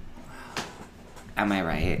 Am I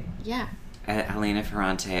right? Yeah. Elena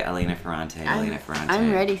Ferrante.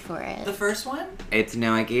 I'm ready for it. The first one?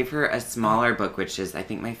 I gave her a smaller book, which is, I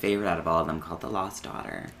think, my favorite out of all of them, called The Lost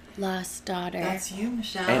Daughter. Lost Daughter. That's you,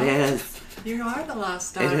 Michelle. It is. You are the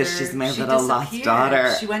lost daughter. It is. She's my She little lost disappeared.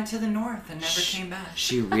 daughter. She went to the north and never came back.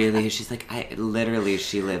 She's like,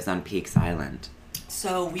 she lives on Peaks Island.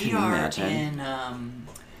 So we Can you are imagine? in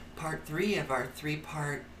part 3 of our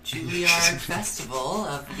 3-part Juilliard Festival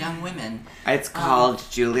of Young Women. It's called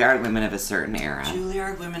Juilliard Women of a Certain Era.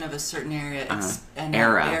 Juilliard Women of a Certain Area.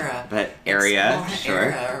 Era. But area,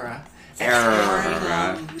 sure.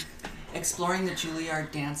 Exploring the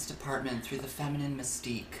Juilliard dance department through the feminine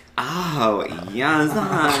mystique. Oh, yes,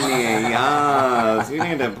 honey, yes. We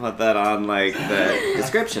need to put that on, like, the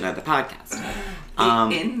description of the podcast.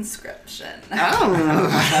 The inscription. Oh.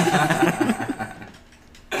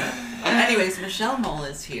 Anyways, Michelle Mole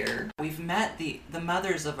is here. We've met the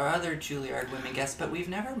mothers of our other Juilliard women guests, but we've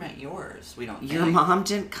never met yours. We don't think. Your mom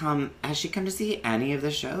didn't come. Has she come to see any of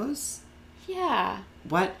the shows? Yeah.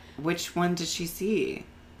 Which one did she see?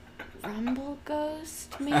 Rumble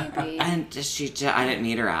Ghost, maybe? And I didn't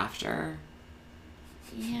meet her after.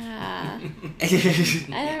 Yeah.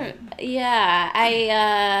 I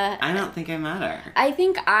don't think I met her. I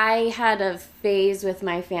think I had a phase with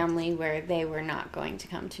my family where they were not going to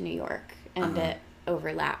come to New York, and it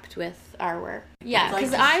overlapped with our work. Yeah,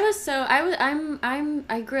 because I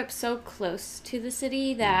grew up so close to the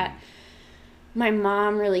city that my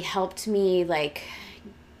mom really helped me like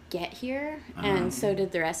get here, and so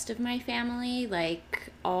did the rest of my family.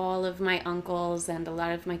 Like all of my uncles and a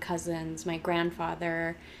lot of my cousins, my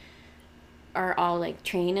grandfather are all like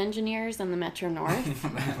train engineers on the Metro North.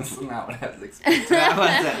 That's not what I was expecting.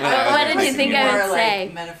 What did you think I would say?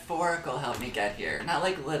 Like, metaphorical help me get here, not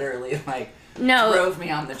like literally like No. drove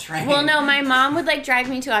me on the train. Well, no, my mom would like drive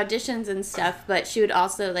me to auditions and stuff, but she would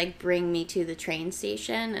also like bring me to the train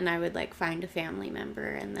station, and I would like find a family member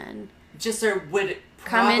and then just or would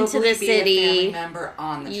come into be the a city. family member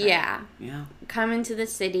on the train. Yeah. Yeah. Come into the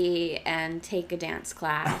city and take a dance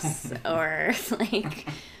class or like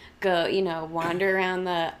go, wander around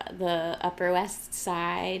the Upper West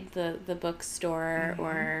Side, the bookstore,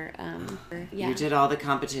 or yeah. You did all the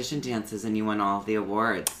competition dances and you won all of the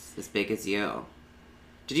awards, as big as you.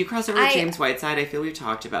 Did you cross over with James Whiteside? I feel we've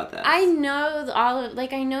talked about this. I know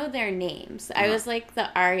I know their names. I was like the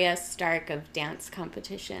Arya Stark of dance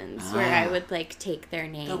competitions, where I would like take their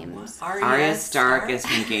names. Arya Stark is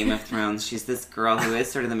from Game of Thrones. She's this girl who is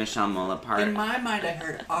sort of the Michelle Mola part. In my mind, I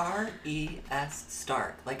heard R-E-S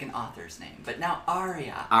Stark, like an author's name, but now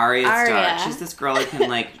Arya. Arya Stark. She's this girl who can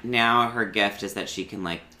like, now her gift is that she can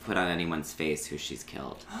like put on anyone's face who she's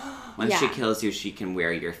killed. Once she kills you, she can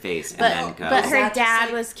wear your face and then go. But her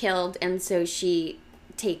dad was killed, and so she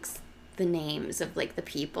takes the names of like the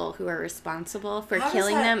people who are responsible for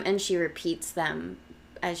killing them, and she repeats them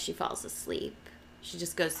as she falls asleep. She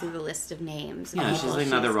just goes through the list of names. Yeah, she's like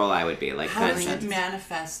another role I would be like. How does it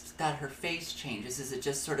manifest that her face changes? Is it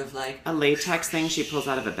just sort of like a latex thing she pulls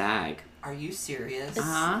out of a bag? Are you serious?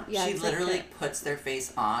 Uh-huh. Yeah, she literally puts their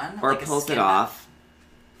face on, or like pulls it off.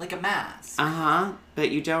 Like a mask. Uh-huh. But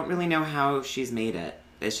you don't really know how she's made it.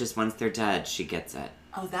 It's just once they're dead, she gets it.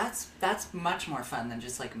 Oh, that's much more fun than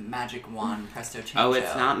just like magic wand presto change. Oh,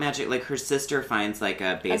 it's not magic. Like her sister finds like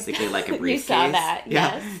basically like a briefcase. You saw that,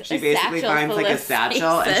 yeah. yes. She basically finds like a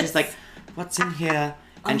satchel and she's like, "What's in here?"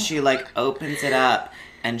 And she like opens it up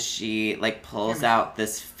and she like pulls out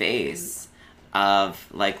this face of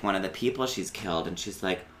like one of the people she's killed, and she's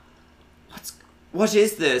like, what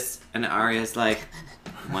is this? And Arya's like,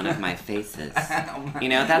 one of my faces.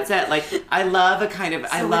 That's it. Like, I love a kind of,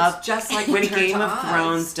 it's just like when Game of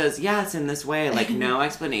Thrones does, in this way, like no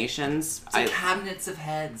explanations. It's like cabinets of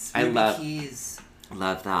heads, I love keys.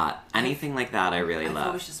 Love that. Anything like that I really I've love.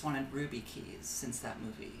 always just wanted ruby keys since that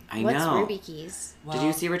movie. I What's know. Ruby Keys? Did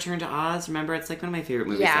you see Return to Oz? Remember, it's like one of my favorite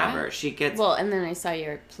movies Yeah. ever. She gets... Well, and then I saw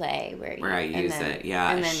your play where I use it,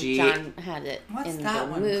 yeah. And then John had it What's in that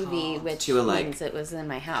the one movie, called? which To a Lake. means it was in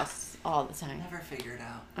my house all the time Never figured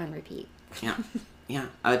out. on repeat. Yeah. Yeah.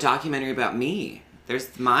 A documentary about me.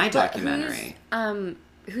 There's my But documentary.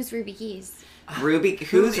 Who's Ruby Keys? Ruby,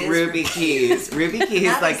 who's is Ruby Ruby Keys? Ruby Keys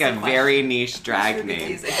That like is a the very question. niche drag Ruby name.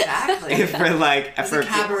 Keys, exactly. For like As a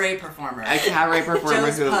cabaret performer. a cabaret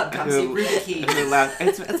performer Joe's Pub, come see Ruby Keys. who loves,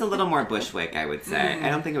 it's a little more Bushwick, I would say. I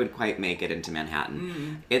don't think it would quite make it into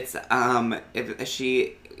Manhattan. It's if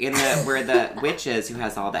she in the where the witch is who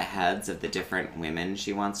has all the heads of the different women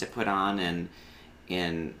she wants to put on and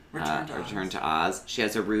in Return to Oz. She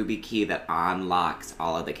has a ruby key that unlocks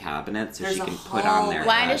all of the cabinets so There's she a can put on their whole-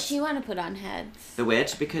 Why heads. does she want to put on heads? The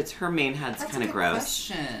witch? Because her main head's That's kind a of good gross.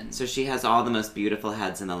 question. So she has all the most beautiful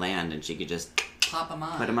heads in the land and she could just Pop them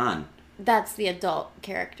on. put them on. That's the adult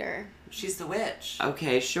character. She's the witch.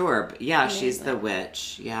 Okay, sure. But yeah, she's Amazing. the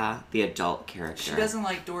witch. Yeah, the adult character. She doesn't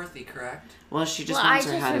like Dorothy, correct? Well, she just Well, I wants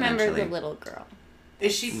her just head remember eventually. the little girl.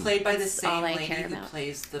 Is she played by the That's same all I lady care who about.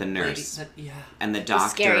 plays the nurse. Lady, yeah. And the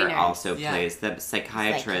scary doctor nurse. also Yeah. plays the Like,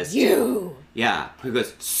 psychiatrist. you. Yeah, who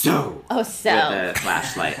goes, so. Oh, so. With the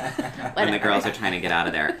flashlight. when the girls are trying to get out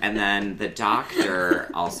of there. And then the doctor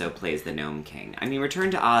also plays the Gnome King. I mean, Return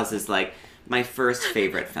to Oz is like my first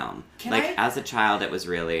favorite film. Can like, I- as a child, it was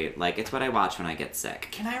really, like, it's what I watch when I get sick.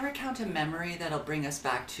 Can I recount a memory that'll bring us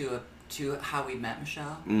back to how we met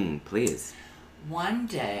Michelle? Please. One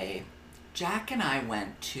day, Jack and I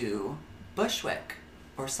went to Bushwick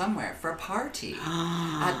or somewhere for a party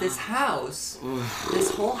at this house,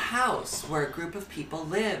 this whole house where a group of people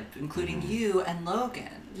lived, including you and Logan.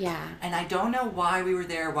 Yeah. And I don't know why we were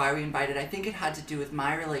there, why we invited. I think it had to do with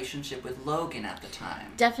my relationship with Logan at the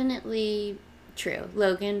time. Definitely true.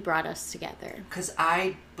 Logan brought us together. Because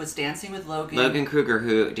I was dancing with Logan. Logan Kruger,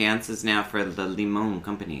 who dances now for the Limon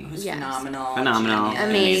Company. Who's Yes. phenomenal. Phenomenal. genius.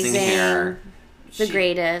 Amazing. hair. The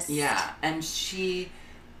greatest. Yeah, and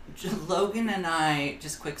Logan and I,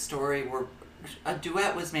 just quick story, a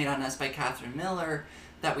duet was made on us by Catherine Miller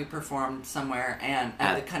that we performed somewhere and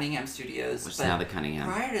at the Cunningham Studios. Which is but now the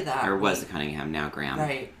Cunningham. Prior to that, Or was the Cunningham, now Graham.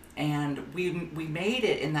 right. And we made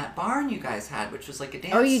it in that barn you guys had, which was like a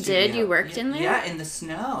dance Oh, you studio. did? You worked in there? Yeah, in the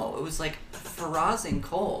snow. It was like freezing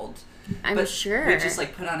cold. I'm But sure. We just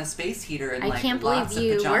like put on a space heater and I like can't lots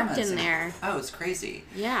believe of you worked pajamas in and- there. Oh, it's crazy.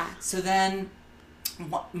 Yeah. So then,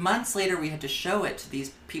 months later, we had to show it to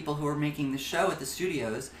these people who were making the show at the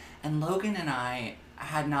studios, and Logan and I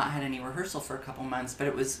had not had any rehearsal for a couple months, but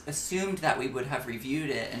it was assumed that we would have reviewed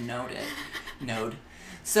it and noted.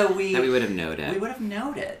 So That we would have noted. we would have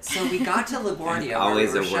noted. So we got to LaGuardia.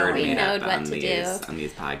 Always where a we were word showing made it. knowed up what on to these, do. on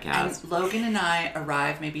these podcasts. And Logan and I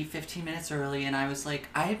arrived maybe 15 minutes early, and I was like,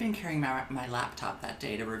 I had been carrying my laptop that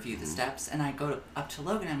day to review the steps, and I go up to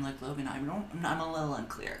Logan, and I'm like, Logan, I'm a little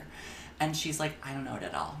unclear. And she's like, I don't know it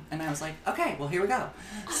at all. And I was like, okay, well, here we go.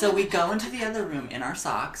 So we go into the other room in our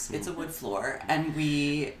socks, it's a wood floor, and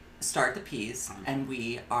we start the piece, and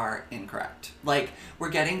we are incorrect. Like,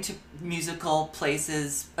 we're getting to musical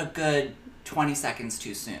places a good 20 seconds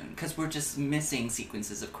too soon, because we're just missing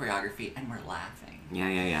sequences of choreography, and we're laughing.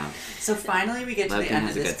 Yeah. So finally we get to the Logan end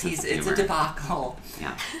has of a this good piece. sense of It's a humor. debacle.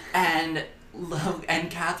 Yeah. And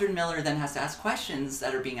Catherine Miller then has to ask questions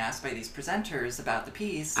that are being asked by these presenters about the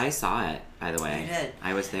piece. I saw it, by the way. You did.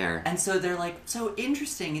 I was there. And so they're like, so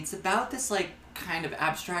interesting. It's about this like kind of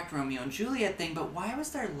abstract Romeo and Juliet thing, but why was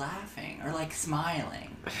there laughing or like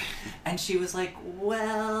smiling? And she was like,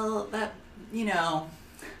 well, that,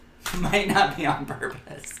 might not be on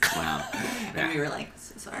purpose. Wow. And we were like,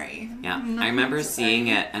 so sorry. Yeah. I'm I remember sorry." seeing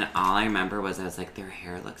it, and all I remember was I was like, their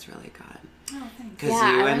hair looks really good. Oh, thanks. Because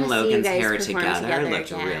Yeah, you I and wanna see you Logan's guys hair perform together together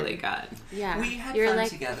looked again. really good. Yeah. We had You're fun like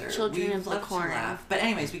together. children We of the loved to corn. laugh. But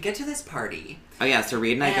anyways, we get to this party, Oh, yeah, so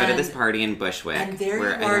Reed and I go to this And- party in Bushwick. and there where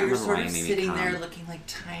you I are. don't You're remember sort why of you made me sitting come. there looking like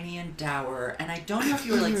tiny and dour. And I don't know if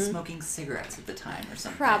you were like smoking cigarettes at the time or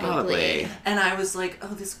something. Probably. And I was like,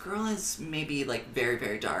 oh, this girl is maybe like very,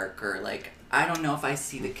 very dark, or like I don't know if I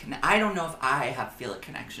see the I don't know if I feel a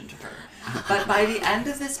connection to her. But by the end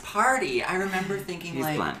of this party, I remember thinking He's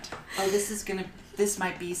like, blunt. oh, this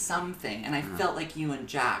might be something. And I felt like you and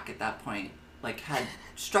Jack at that point like had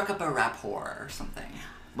struck up a rapport or something.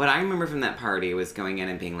 What I remember from that party was going in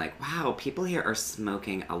and being like, wow, people here are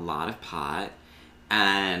smoking a lot of pot.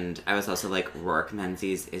 And I was also like, Rourke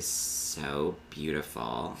Menzies is so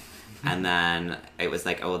beautiful. And then it was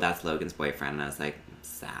like, oh, that's Logan's boyfriend. And I was like,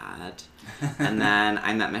 sad. And then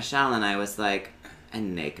I met Michelle and I was like,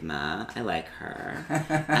 Enigma. I like her.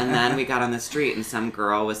 And then we got on the street and some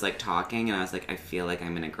girl was like talking and I was like, I feel like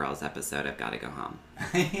I'm in a girls episode. I've got to go home.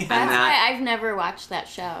 That's why I've never watched that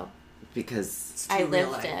show. Because I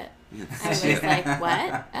lived it. I was like,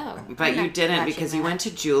 what? Oh. But you didn't, because you went to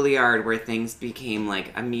Juilliard where things became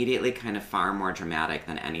like immediately kind of far more dramatic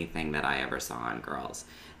than anything that I ever saw in Girls.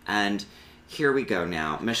 And here we go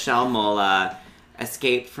now. Michelle Mola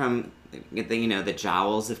escaped from the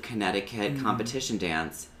jowls of Connecticut competition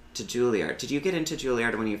dance to Juilliard. Did you get into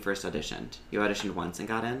Juilliard when you first auditioned? You auditioned once and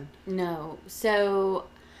got in? No. So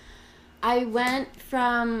I went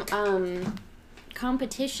from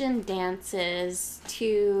competition dances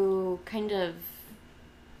to kind of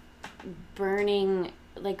burning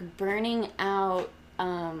out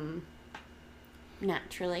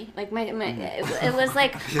naturally. Like it was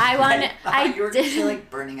like you were just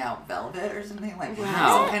like burning out velvet or something, like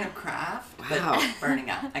wow. some kind of craft. Wow. But burning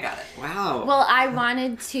out. I got it. Wow. Well, I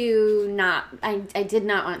wanted to not. I did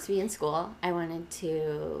not want to be in school. I wanted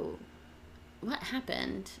to. What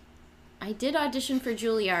happened? I did audition for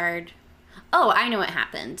Juilliard. Oh, I know what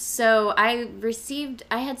happened. So I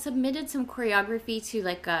had submitted some choreography to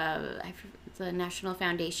like the National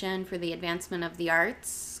Foundation for the Advancement of the Arts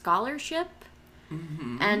scholarship.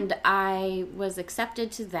 Mm-hmm. And I was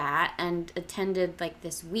accepted to that and attended like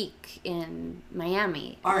this week in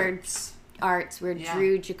Miami. Arts where yeah.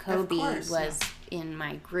 Drew Jacoby course, was in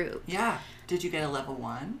my group. Yeah. Did you get a level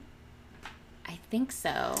 1? I think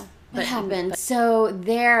so. What happened? So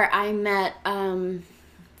there I met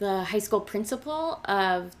the high school principal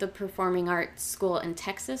of the performing arts school in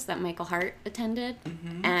Texas that Michael Hart attended.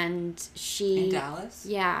 Mm-hmm. And she... In Dallas?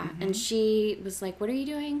 Yeah. Mm-hmm. And she was like, what are you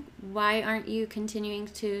doing? Why aren't you continuing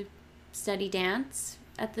to study dance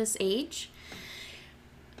at this age?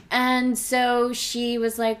 And so she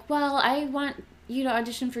was like, well, I want you to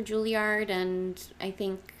audition for Juilliard and I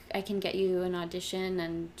think I can get you an audition.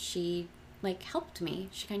 And she like helped me.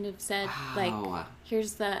 She kind of said like,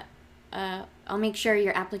 here's the... I'll make sure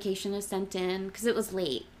your application is sent in because it was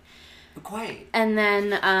late. Quite. And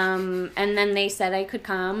then they said I could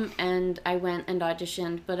come, and I went and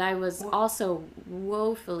auditioned. But I was also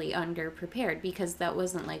woefully underprepared because that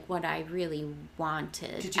wasn't like what I really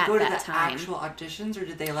wanted. Did you at go to that the time. Actual auditions, or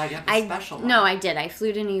did they allow you to have a special one? No, I did. I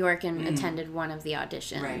flew to New York and attended one of the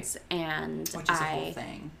auditions, right. and which is a whole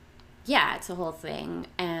thing. Yeah, it's a whole thing,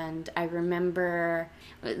 and I remember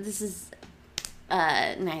this is.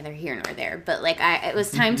 Neither here nor there, but like it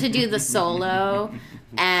was time to do the solo,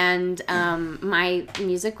 and my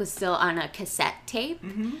music was still on a cassette tape,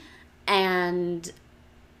 and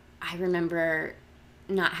I remember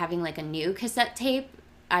not having like a new cassette tape.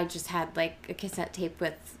 I just had like a cassette tape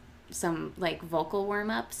with some like vocal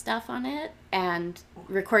warm-up stuff on it and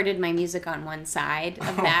recorded my music on one side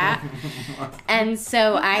of that. And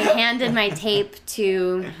so I handed my tape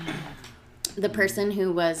to the person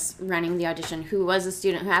who was running the audition, who was a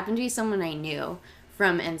student, who happened to be someone I knew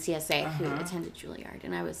from NCSA who attended Juilliard.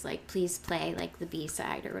 And I was like, please play like the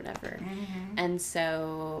B-side or whatever. Mm-hmm. And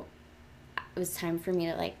so it was time for me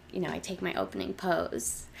to like, I take my opening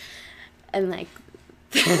pose and like,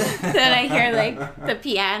 then I hear like the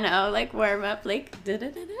piano like warm up like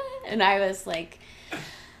da-da-da-da. And I was like,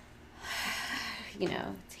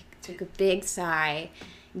 took a big sigh,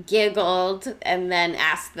 giggled, and then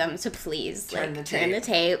asked them to please turn the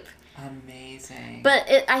tape. Amazing. But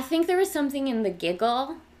I think there was something in the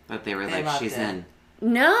giggle. But they were like, she's in.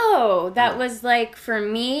 No, that was like for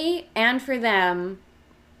me and for them,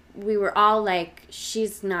 we were all like,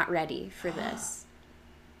 she's not ready for this.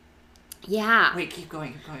 Yeah. Wait, keep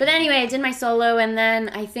going. But anyway, I did my solo, and then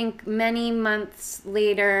I think many months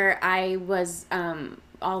later, I was...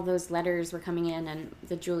 all those letters were coming in, and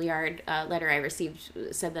the Juilliard letter I received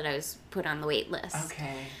said that I was put on the wait list.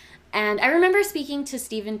 Okay. And I remember speaking to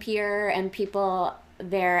Stephen Pierre and people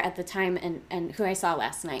there at the time, and who I saw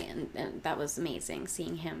last night, and that was amazing,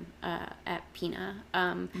 seeing him at Pina.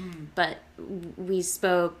 But we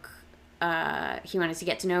spoke, he wanted to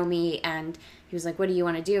get to know me, and he was like, what do you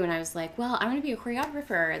want to do? And I was like, well, I want to be a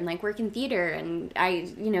choreographer and like work in theater. And I,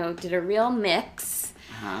 did a real mix.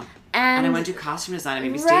 Uh-huh. And I want to do costume design and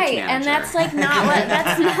maybe stage manager. And that's like not what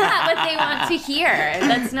they want to hear.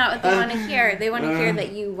 That's not what they want to hear. They want to hear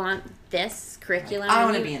that you want this curriculum. I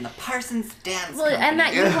want to be in the Parsons Dance Company. And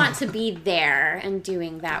that you want to be there and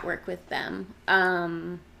doing that work with them.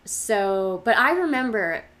 But I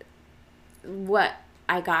remember what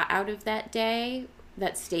I got out of that day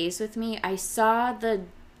that stays with me. I saw the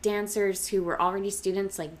dancers who were already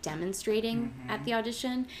students like demonstrating at the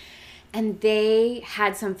audition. And they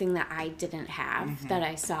had something that I didn't have that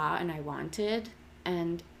I saw and I wanted.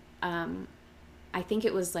 And I think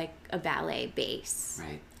it was like a ballet base.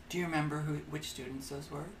 Right. Do you remember which students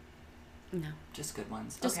those were? No. Just good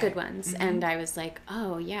ones. Just Okay. good ones. Mhm. And I was like,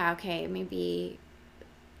 oh, yeah, okay, maybe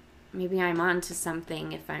I'm onto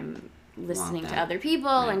something if I'm listening to that. other people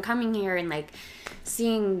Right. and coming here and like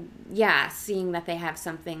seeing that they have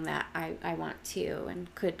something that I want to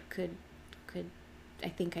and could I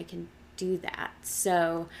think I can do that.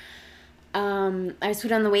 So I was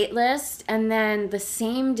put on the wait list, and then the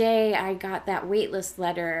same day I got that wait list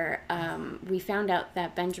letter, we found out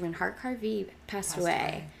that Benjamin Harvey passed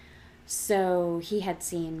away. So he had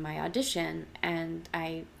seen my audition, and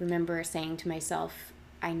I remember saying to myself,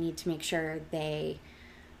 I need to make sure they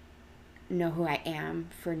know who I am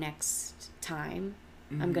for next time.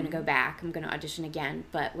 I'm going to go back. I'm going to audition again,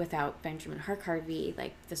 but without Benjamin Harvey,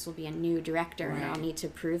 like, this will be a new director, and I'll need to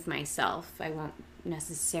prove myself. I won't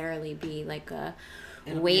necessarily be like a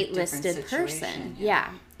waitlisted person.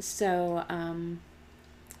 Yeah. So,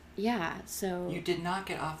 so... You did not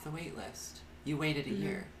get off the wait list. You waited a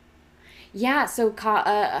year. Yeah, so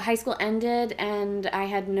high school ended, and I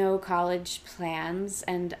had no college plans,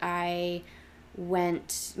 and my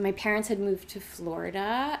parents had moved to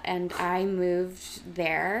Florida, and I moved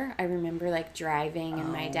there. I remember like driving in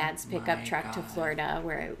my dad's pickup truck to Florida,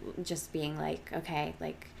 where just being like, okay,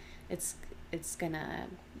 like it's gonna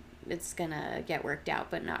get worked out,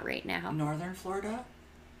 but not right now. Northern Florida?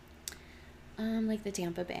 Like the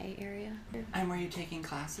Tampa Bay area. And were you taking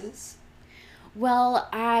classes? Well,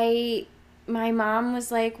 my mom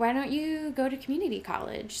was like, why don't you go to community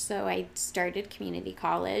college? So I started community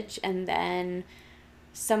college, and then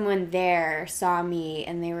someone there saw me,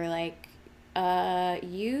 and they were like,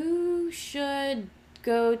 you should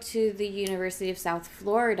go to the University of South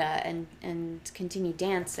Florida and continue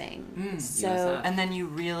dancing. And then you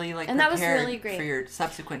really like and that was really prepared great for your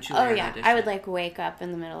subsequent Juilliard Oh yeah, audition. I would like wake up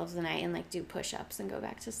in the middle of the night and like do push-ups and go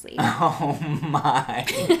back to sleep. Oh my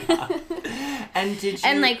God. And did you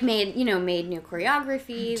and like made new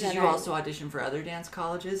choreography. Did you also audition for other dance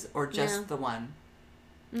colleges or just the one?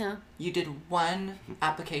 No. You did one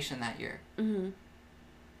application that year. Mm-hmm.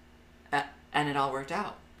 And it all worked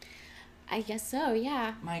out. I guess so,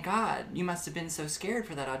 yeah. My God, you must have been so scared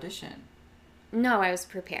for that audition. No, I was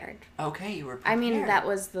prepared. Okay, you were prepared. I mean, that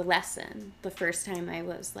was the lesson. The first time I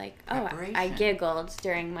was like, I giggled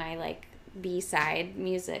during my like B-side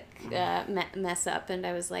music mess up, and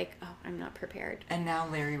I was like, oh, I'm not prepared. And now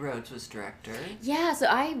Larry Rhodes was director. Yeah, so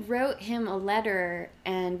I wrote him a letter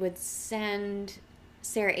and would send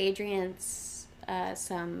Sarah Adrian's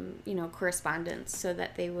some correspondence so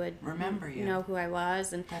that they would remember you, know who I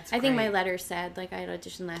was. And that's I think my great. letter said like I had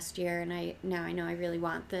auditioned last year, and I know I really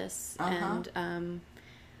want this. And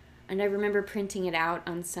I remember printing it out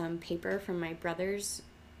on some paper from my brother's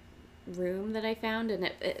room that I found, and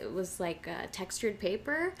it was like textured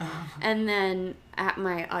paper. And then at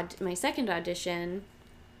my second audition,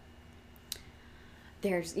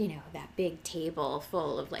 there's that big table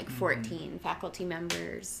full of like 14 faculty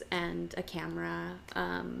members and a camera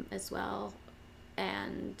as well,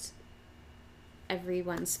 and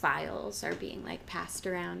everyone's files are being like passed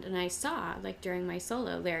around, and I saw like during my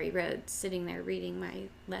solo Larry Rhodes sitting there reading my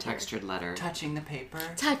letter, Textured letter, touching the paper,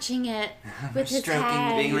 touching it with his Stroking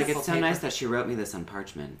hand, the being like, it's so paper. nice that she wrote me this on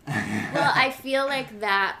parchment. Well, I feel like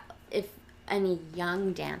that if any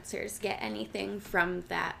young dancers get anything from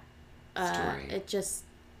that Story. it just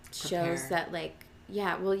Prepare. shows that like you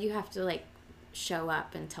have to like show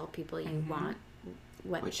up and tell people you want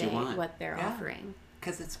what they're offering,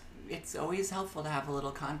 because it's always helpful to have a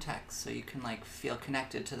little context so you can like feel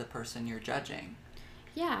connected to the person you're judging.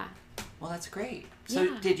 Yeah. Well, that's great. So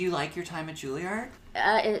Yeah. did you like your time at Juilliard?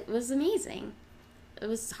 It was amazing. It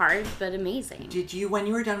was hard but amazing. Did you, when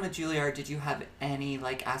you were done with Juilliard, did you have any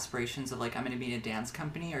like aspirations of like, I'm going to be in a dance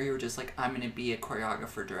company, or you were just like, I'm going to be a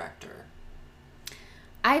choreographer director?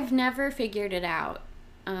 I've never figured it out.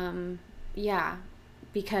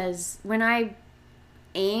 Because when I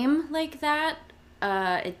aim like that,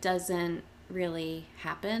 it doesn't really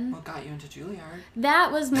happen. What got you into Juilliard?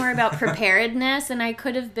 That was more about preparedness, and I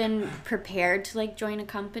could have been prepared to like join a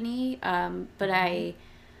company, but I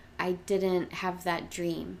didn't have that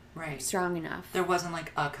dream strong enough. There wasn't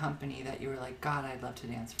like a company that you were like, God, I'd love to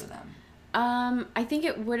dance for them. I think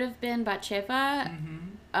it would have been Batsheva.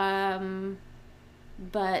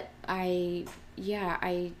 But I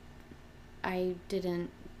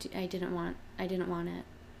didn't want it.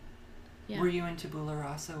 Yeah. Were you in Tabula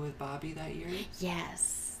Rasa with Bobby that year?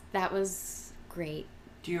 Yes, that was great.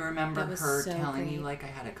 Do you remember That was her so telling you great. like, I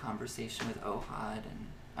had a conversation with Ohad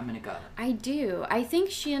and I'm going to go. I do. I think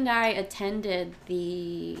she and I attended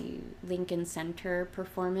the Lincoln Center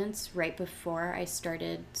performance right before I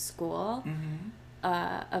started school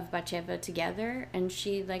of Batsheva together. And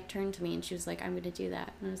she, like, turned to me and she was like, I'm going to do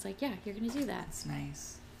that. And I was like, yeah, you're going to do that. That's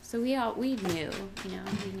nice. So we knew, you know.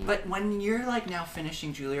 We knew. But when you're, like, now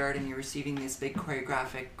finishing Juilliard and you're receiving this big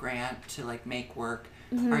choreographic grant to, like, make work,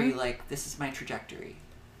 are you like, this is my trajectory?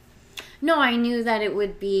 No, I knew that it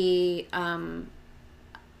would be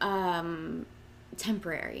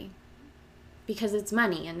temporary because it's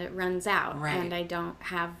money and it runs out, right. and I don't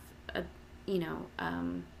have a, you know.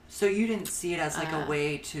 So you didn't see it as like a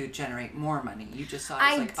way to generate more money. You just saw it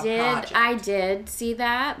as like a project. I did see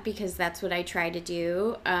that because that's what I try to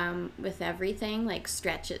do with everything, like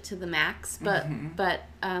stretch it to the max. But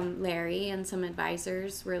Larry and some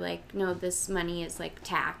advisors were like, no, this money is like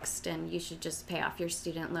taxed, and you should just pay off your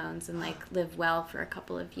student loans and like live well for a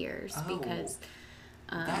couple of years because.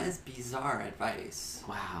 That is bizarre advice.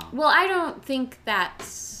 Wow. Well, I don't think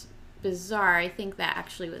that's bizarre. I think that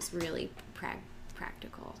actually was really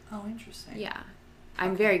practical. Oh, interesting. Yeah.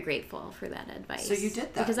 I'm very grateful for that advice. So you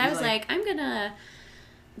did that. Because I was like, I'm going to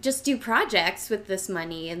just do projects with this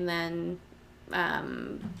money, and then I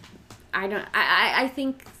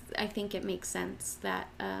think it makes sense that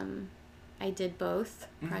I did both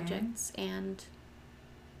projects and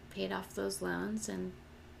paid off those loans, and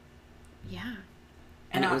yeah.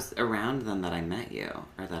 And it was around then that I met you,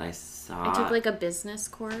 or that I saw. I took like a business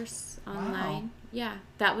course online. Wow. Yeah,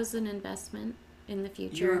 that was an investment in the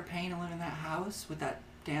future. You were paying to live in that house with that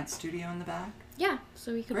dance studio in the back? Yeah,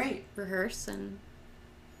 so we could Great. rehearse, and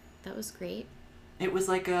that was great. It was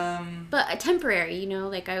like But temporary, you know,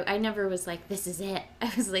 like I never was like, this is it.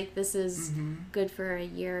 I was like, this is good for a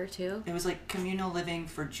year or two. It was like communal living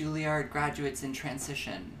for Juilliard graduates in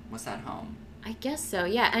transition was that home. I guess so,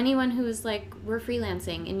 yeah. Anyone who was like, we're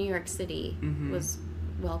freelancing in New York City was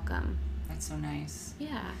welcome. That's so nice.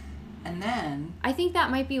 Yeah. And then... I think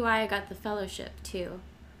that might be why I got the fellowship, too.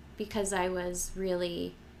 Because I was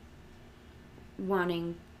really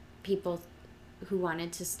wanting people who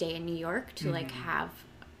wanted to stay in New York to, like, have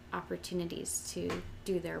opportunities to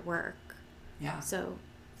do their work. Yeah. So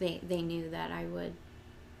they knew that I would...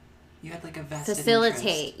 You had like a vested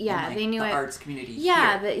facilitate, interest in, like, they knew the arts community.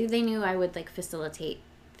 Yeah, here. they knew I would like facilitate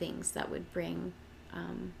things that would bring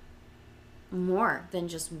more than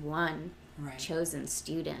just one chosen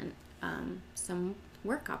student some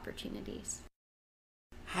work opportunities.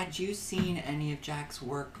 Had you seen any of Jack's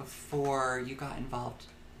work before you got involved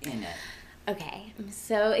in it? Okay, I'm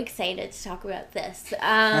so excited to talk about this.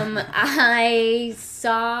 I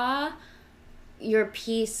saw your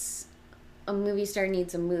piece, A Movie Star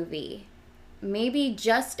Needs a Movie, maybe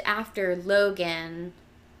just after Logan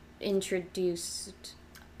introduced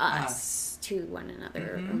us to one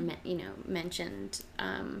another, or mentioned.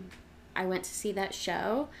 I went to see that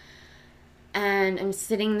show, and I'm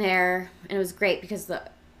sitting there, and it was great because the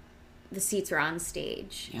seats were on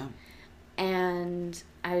stage. Yeah. And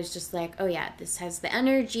I was just like, oh yeah, this has the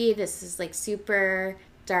energy, this is like super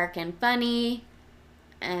dark and funny,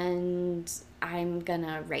 and I'm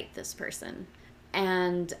gonna write this person.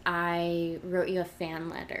 And I wrote you a fan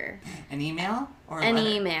letter. An email? Or a An letter?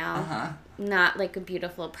 email. Not like a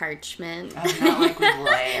beautiful parchment. Not like with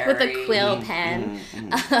Larry. With a quill pen.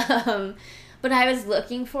 But I was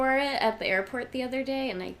looking for it at the airport the other day,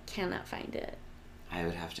 and I cannot find it. I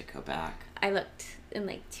would have to go back. I looked in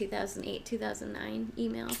like 2008, 2009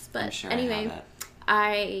 emails. But I'm sure anyway,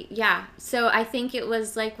 I have it. So I think it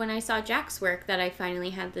was like when I saw Jack's work that I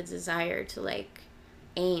finally had the desire to like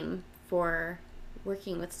aim for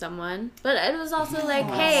working with someone. But it was also like,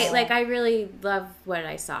 hey, like I really love what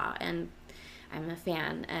I saw, and I'm a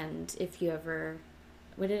fan. And if you ever,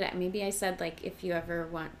 maybe I said like, if you ever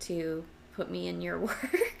want to put me in your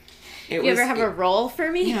work, you ever have a role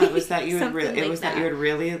for me? Yeah, it was that you had Something like that you had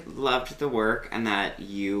really loved the work, and that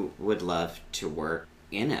you would love to work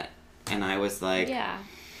in it. And I was like, yeah.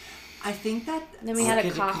 I think that... Then we had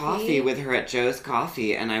a coffee with her at Joe's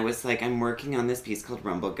Coffee, and I was like, I'm working on this piece called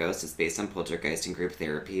Rumble Ghost. It's based on poltergeist and group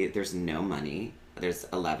therapy. There's no money. There's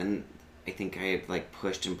 11... I think I like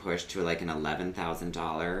pushed to like an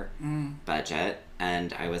 $11,000 budget,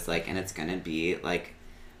 and I was like, and it's gonna be like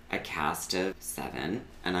a cast of 7,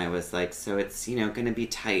 and I was like, so it's gonna be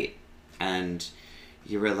tight, and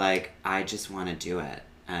you were like, I just want to do it,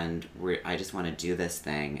 and I just want to do this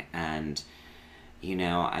thing, and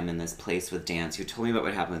I'm in this place with dance. You told me what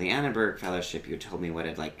would happen with the Annenberg Fellowship. You told me what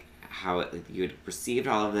it like, how you had received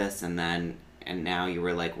all of this, and now you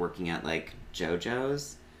were like working at like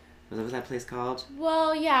JoJo's. What was that place called?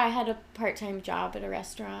 Well, yeah, I had a part-time job at a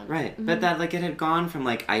restaurant. Right. Mm-hmm. But that, like, it had gone from,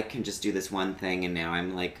 like, I can just do this one thing, and now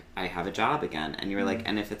I'm, like, I have a job again. And you were like,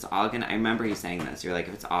 and if it's all gonna, I remember you saying this, you're like,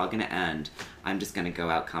 if it's all gonna end, I'm just gonna go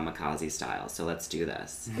out kamikaze style, so let's do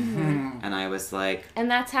this. Mm-hmm. And I was like, And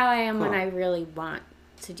that's how I am when Cool. I really want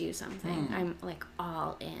to do something. I'm, like,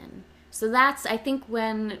 all in. So that's, I think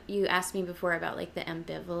when you asked me before about, like, the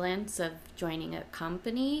ambivalence of joining a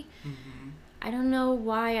company, I don't know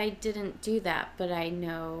why I didn't do that, but I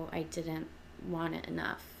know I didn't want it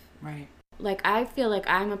enough. Right. Like, I feel like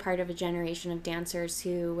I'm a part of a generation of dancers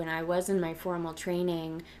who, when I was in my formal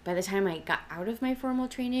training, by the time I got out of my formal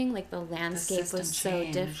training, like, the landscape system was so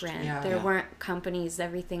changed. different. Yeah. There Yeah. weren't companies.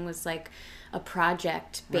 Everything was, like, a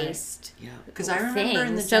project-based yeah. Because I remember thing.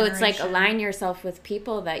 in the So it's, like, generation- align yourself with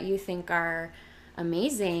people that you think are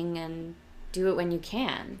amazing and do it when you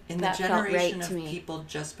can. In the That felt generation right of to me. people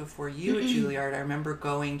just before you at Juilliard, I remember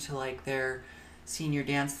going to like their senior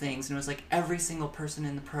dance things, and it was like every single person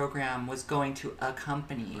in the program was going to a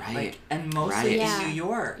company, Right. like, and mostly Right. in Yeah. New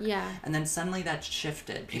York. Yeah. And then suddenly that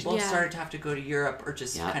shifted. People Yeah. started to have to go to Europe or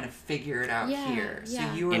just Yeah. kind of figure it out Yeah, here. So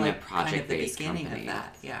yeah. you were In a like kind of the project-based beginning company. of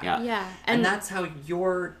that. Yeah. Yeah. Yeah. And that's how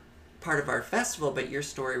you're part of our festival, but your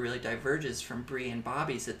story really diverges from Brie and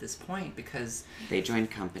Bobby's at this point because They joined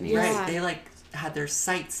companies. Yeah. right, they like had their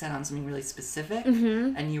sights set on something really specific,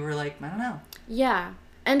 Mm-hmm. and you were like, I don't know. Yeah.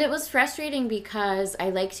 And it was frustrating because I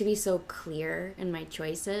like to be so clear in my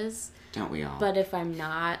choices, Don't we all? but if I'm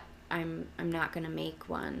not, I'm not going to make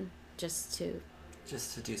one just to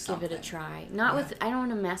Just to do something. give it a try. Not Yeah. with I don't want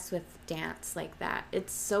to mess with dance like that.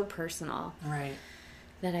 It's so personal Right.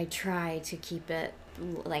 that I try to keep it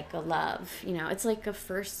like a love, you know. It's like a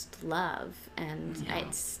first love, and Yeah.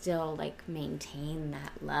 I'd still like maintain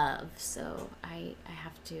that love. So I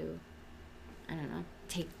have to, I don't know,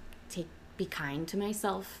 be kind to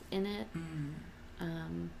myself in it.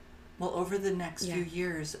 Well, over the next Yeah. few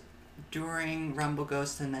years, during Rumble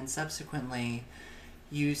Ghost and then subsequently,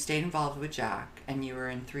 you stayed involved with Jack, and you were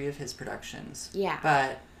in 3 of his productions. Yeah.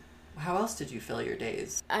 But how else did you fill your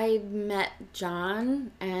days? I met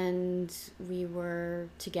John, and we were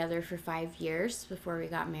together for 5 years before we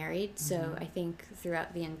got married. So I think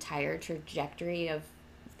throughout the entire trajectory of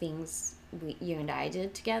things you and I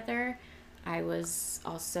did together, I was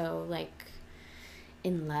also like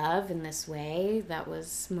in love in this way that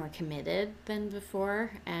was more committed than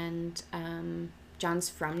before. And John's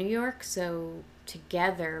from New York, so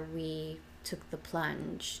together we took the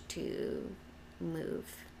plunge to move,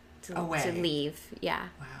 Away. to leave. Yeah.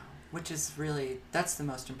 Wow. Which is really, that's the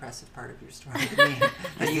most impressive part of your story to me.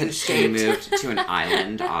 That you she escaped. moved to an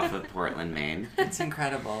island off of Portland, Maine. It's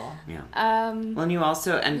incredible. Yeah. Um, Well, and you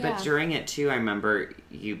also, Yeah. but during it too, I remember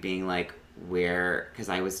you being like, where, because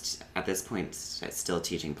I was at this point still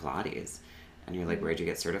teaching Pilates, and you're like, where'd you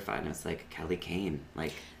get certified? And I was like, Kelly Kane.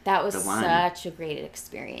 Like, that was the one. such a great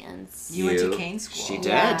experience. You went to Kane School. She did.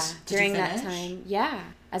 Yeah, Did you during that finish? time. Yeah.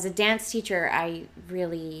 As a dance teacher, I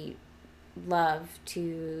really love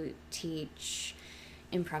to teach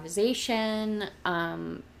improvisation,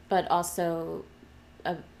 but also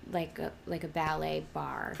like a ballet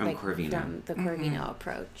bar. From like Corvino. From the Corvino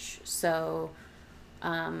approach. So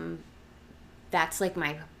that's like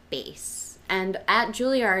my base. And at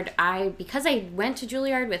Juilliard, because I went to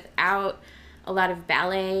Juilliard without a lot of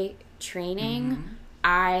ballet training,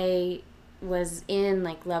 I was in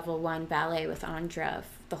like level 1 ballet with Andra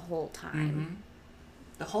the whole time.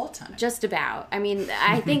 The whole time. Just about. I mean,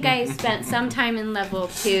 I think I spent some time in level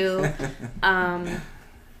 2,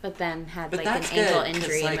 but then had But like that's an ankle good, 'cause,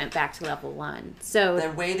 injury like, and went back to level 1. So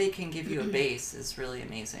The way they can give you a base is really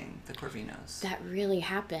amazing, the Corvinos. that really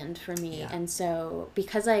happened for me. Yeah. And so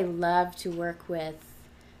because I love to work with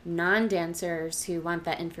non-dancers who want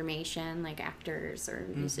that information, like actors or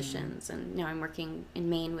musicians, and now I'm working in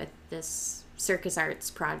Maine with this circus arts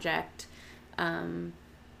project.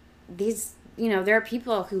 These, there are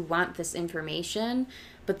people who want this information,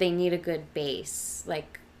 but they need a good base.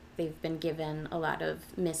 Like, they've been given a lot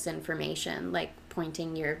of misinformation, like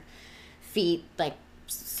pointing your feet, like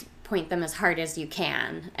point them as hard as you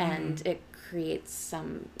can, and it creates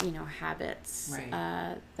some, habits Right.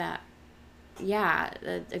 that,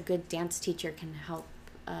 a good dance teacher can help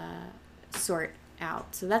sort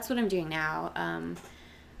out. So that's what I'm doing now.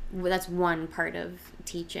 That's one part of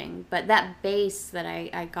teaching, but that base that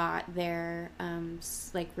I got there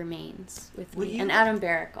remains with Would me. you- And Adam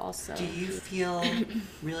Barrick also. Do you feel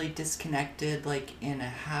really disconnected, like in a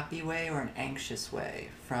happy way or an anxious way,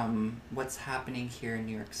 from what's happening here in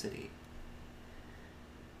New York City?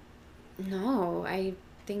 No, I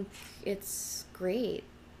think it's great.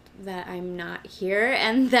 that I'm not here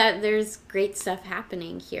and that there's great stuff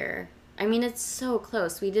happening here. I mean, it's so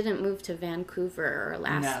close. We didn't move to Vancouver or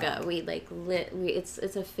Alaska. No. It's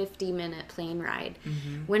a 50-minute plane ride.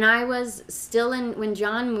 Mm-hmm. When I was still when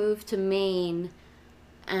John moved to Maine,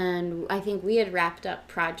 and I think we had wrapped up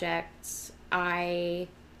projects, We're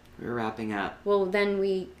wrapping up. well, then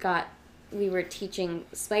we were teaching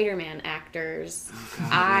Spider-Man actors. Oh, God,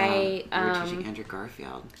 I, yeah. You were teaching Andrew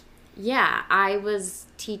Garfield. Yeah, I was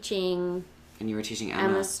teaching And you were teaching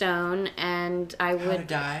Emma Stone, and I How to would...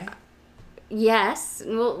 Die? Yes.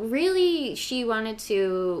 Well, really, she wanted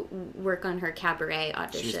to work on her cabaret She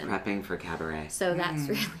was audition. prepping for cabaret. So that's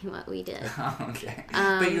really what we did. Oh, okay.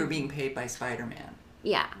 But you were being paid by Spider-Man.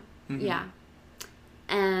 Yeah. Mm-hmm. Yeah.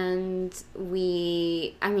 And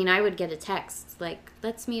I would get a text like,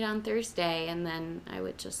 let's meet on Thursday, and then I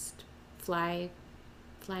would just fly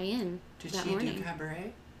in Did that she morning. do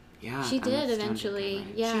Cabaret? Yeah. She Emma did Stone eventually.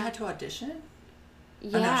 cabaret. Yeah. She had to audition?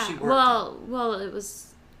 Yeah. no, she worked well, it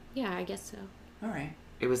was, yeah, I guess so. All right.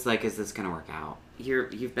 It was like, is this going to work out?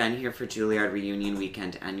 You've been here for Juilliard reunion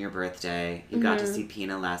weekend and your birthday. You got to see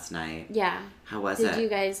Pina last night. Yeah. How was Did it? you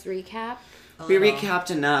guys recap? A We little.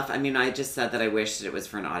 recapped enough. I mean, I just said that I wished that it was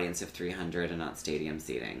for an audience of 300 and not stadium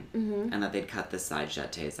seating. Mm-hmm. And that they'd cut the side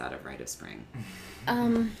jetés out of Rite of Spring.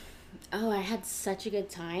 I had such a good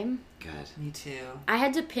time. Good. Me too. I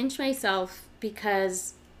had to pinch myself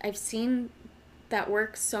because I've seen that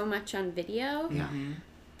work so much on video Yeah. Mm-hmm.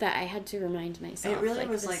 that I had to remind myself. It really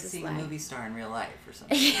was this like is seeing a live. movie star in real life or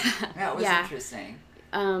something. Yeah. That was Yeah. interesting.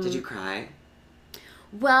 Did you cry?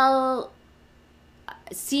 Well,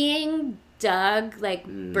 seeing Doug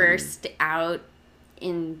burst out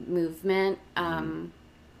in movement,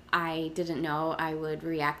 I didn't know I would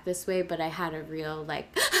react this way, but I had a real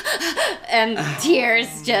and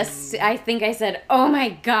tears just, I think I said, oh my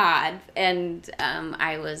God. And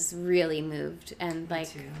I was really moved. And Me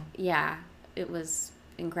too. yeah, it was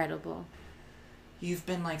incredible. You've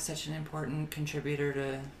been like such an important contributor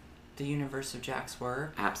to the universe of Jack's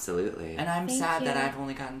work. Absolutely. And I'm Thank sad that you. I've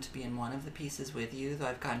only gotten to be in one of the pieces with you, though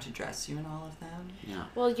I've gotten to dress you in all of them. Yeah.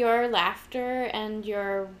 Well, your laughter and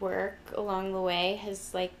your work along the way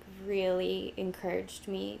has really encouraged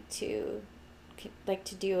me to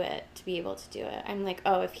do it, to be able to do it. I'm like,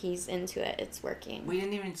 oh, if he's into it, it's working. We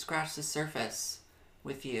didn't even scratch the surface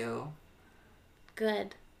with you.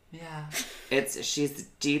 Good. Yeah. She's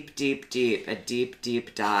deep, deep, deep, a deep,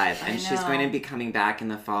 deep dive. And she's know. going to be coming back in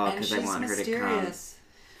the fall And because I she's want her to come. mysterious.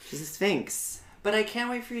 She's a sphinx. But I can't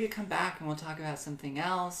wait for you to come back and we'll talk about something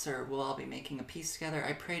else or we'll all be making a piece together.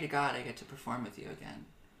 I pray to God I get to perform with you again.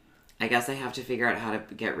 I guess I have to figure out how to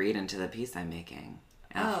get Reed into the piece I'm making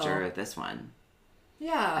after Oh. this one.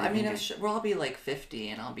 Yeah, I mean, think we'll all be 50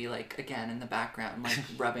 and I'll be again in the background,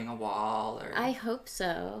 rubbing a wall or... I hope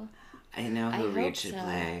so. I know I who hope Reed should so.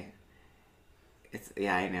 play.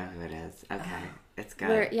 I know who it is. Okay, it's good.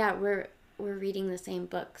 We're reading the same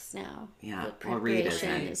books now. Yeah, The well, Reed preparation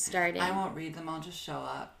isn't. is starting. I won't read them, I'll just show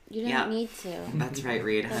up. You don't Yeah. need to. That's right,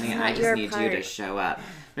 Reed, honey. That's I not just your need you to part. show up.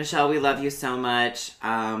 Michelle, we love you so much.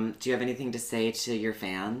 Do you have anything to say to your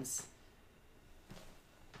fans?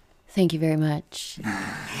 Thank you very much.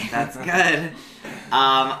 That's good.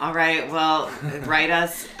 All right. Well, write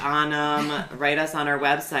us on our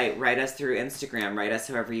website. Write us through Instagram. Write us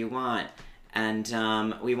however you want. And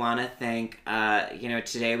we want to thank.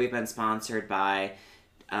 Today we've been sponsored by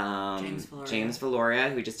James Valoria,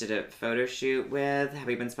 who we just did a photo shoot with. Have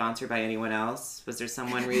we been sponsored by anyone else? Was there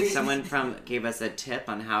someone gave us a tip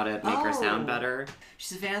on how to make our sound better?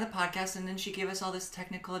 She's a fan of the podcast, and then she gave us all this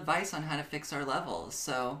technical advice on how to fix our levels.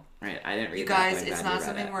 So, Right. I didn't read you that, guys, but I'm it's glad you not read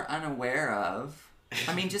something it. we're unaware of.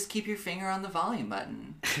 I mean, just keep your finger on the volume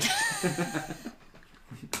button.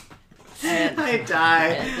 I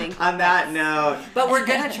die. On that note, But we're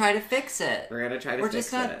gonna try to fix it. we're gonna try to We're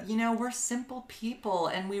fix just not, it. we're simple people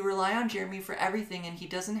and we rely on Jeremy for everything and he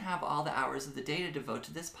doesn't have all the hours of the day to devote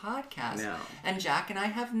to this podcast. No. And Jack and I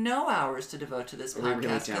have no hours to devote to this We really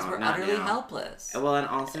podcast because don't, we're not utterly now. helpless. Well, and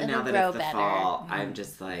also now It'll that grow it's the better. fall, I'm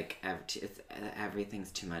just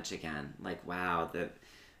everything's too much again. Wow, the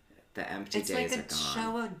empty It's days like are a gone.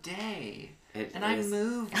 show a day. It And I is-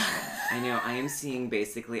 moved. I know. I am seeing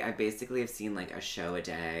I basically have seen a show a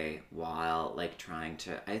day while trying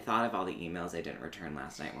to. I thought of all the emails I didn't return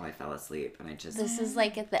last night while I fell asleep, and I just. This is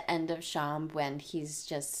at the end of Sham when he's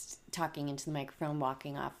just talking into the microphone,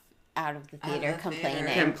 walking off out of the theater, the complaining.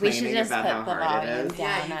 theater. We should just Complaining put the about how hard it volume is. down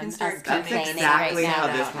Yeah, you on can us start That's complaining exactly right how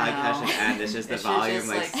now. this now. podcast should end. It's just the It should volume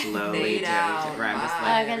just, slowly fade dimming out. to where I'm just Bye,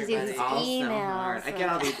 Oh, I'm gonna do everybody. these all so emails. hard. I get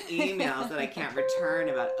all these emails that I can't return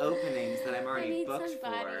about openings that I'm I already need booked some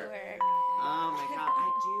body for. work. Oh my god, I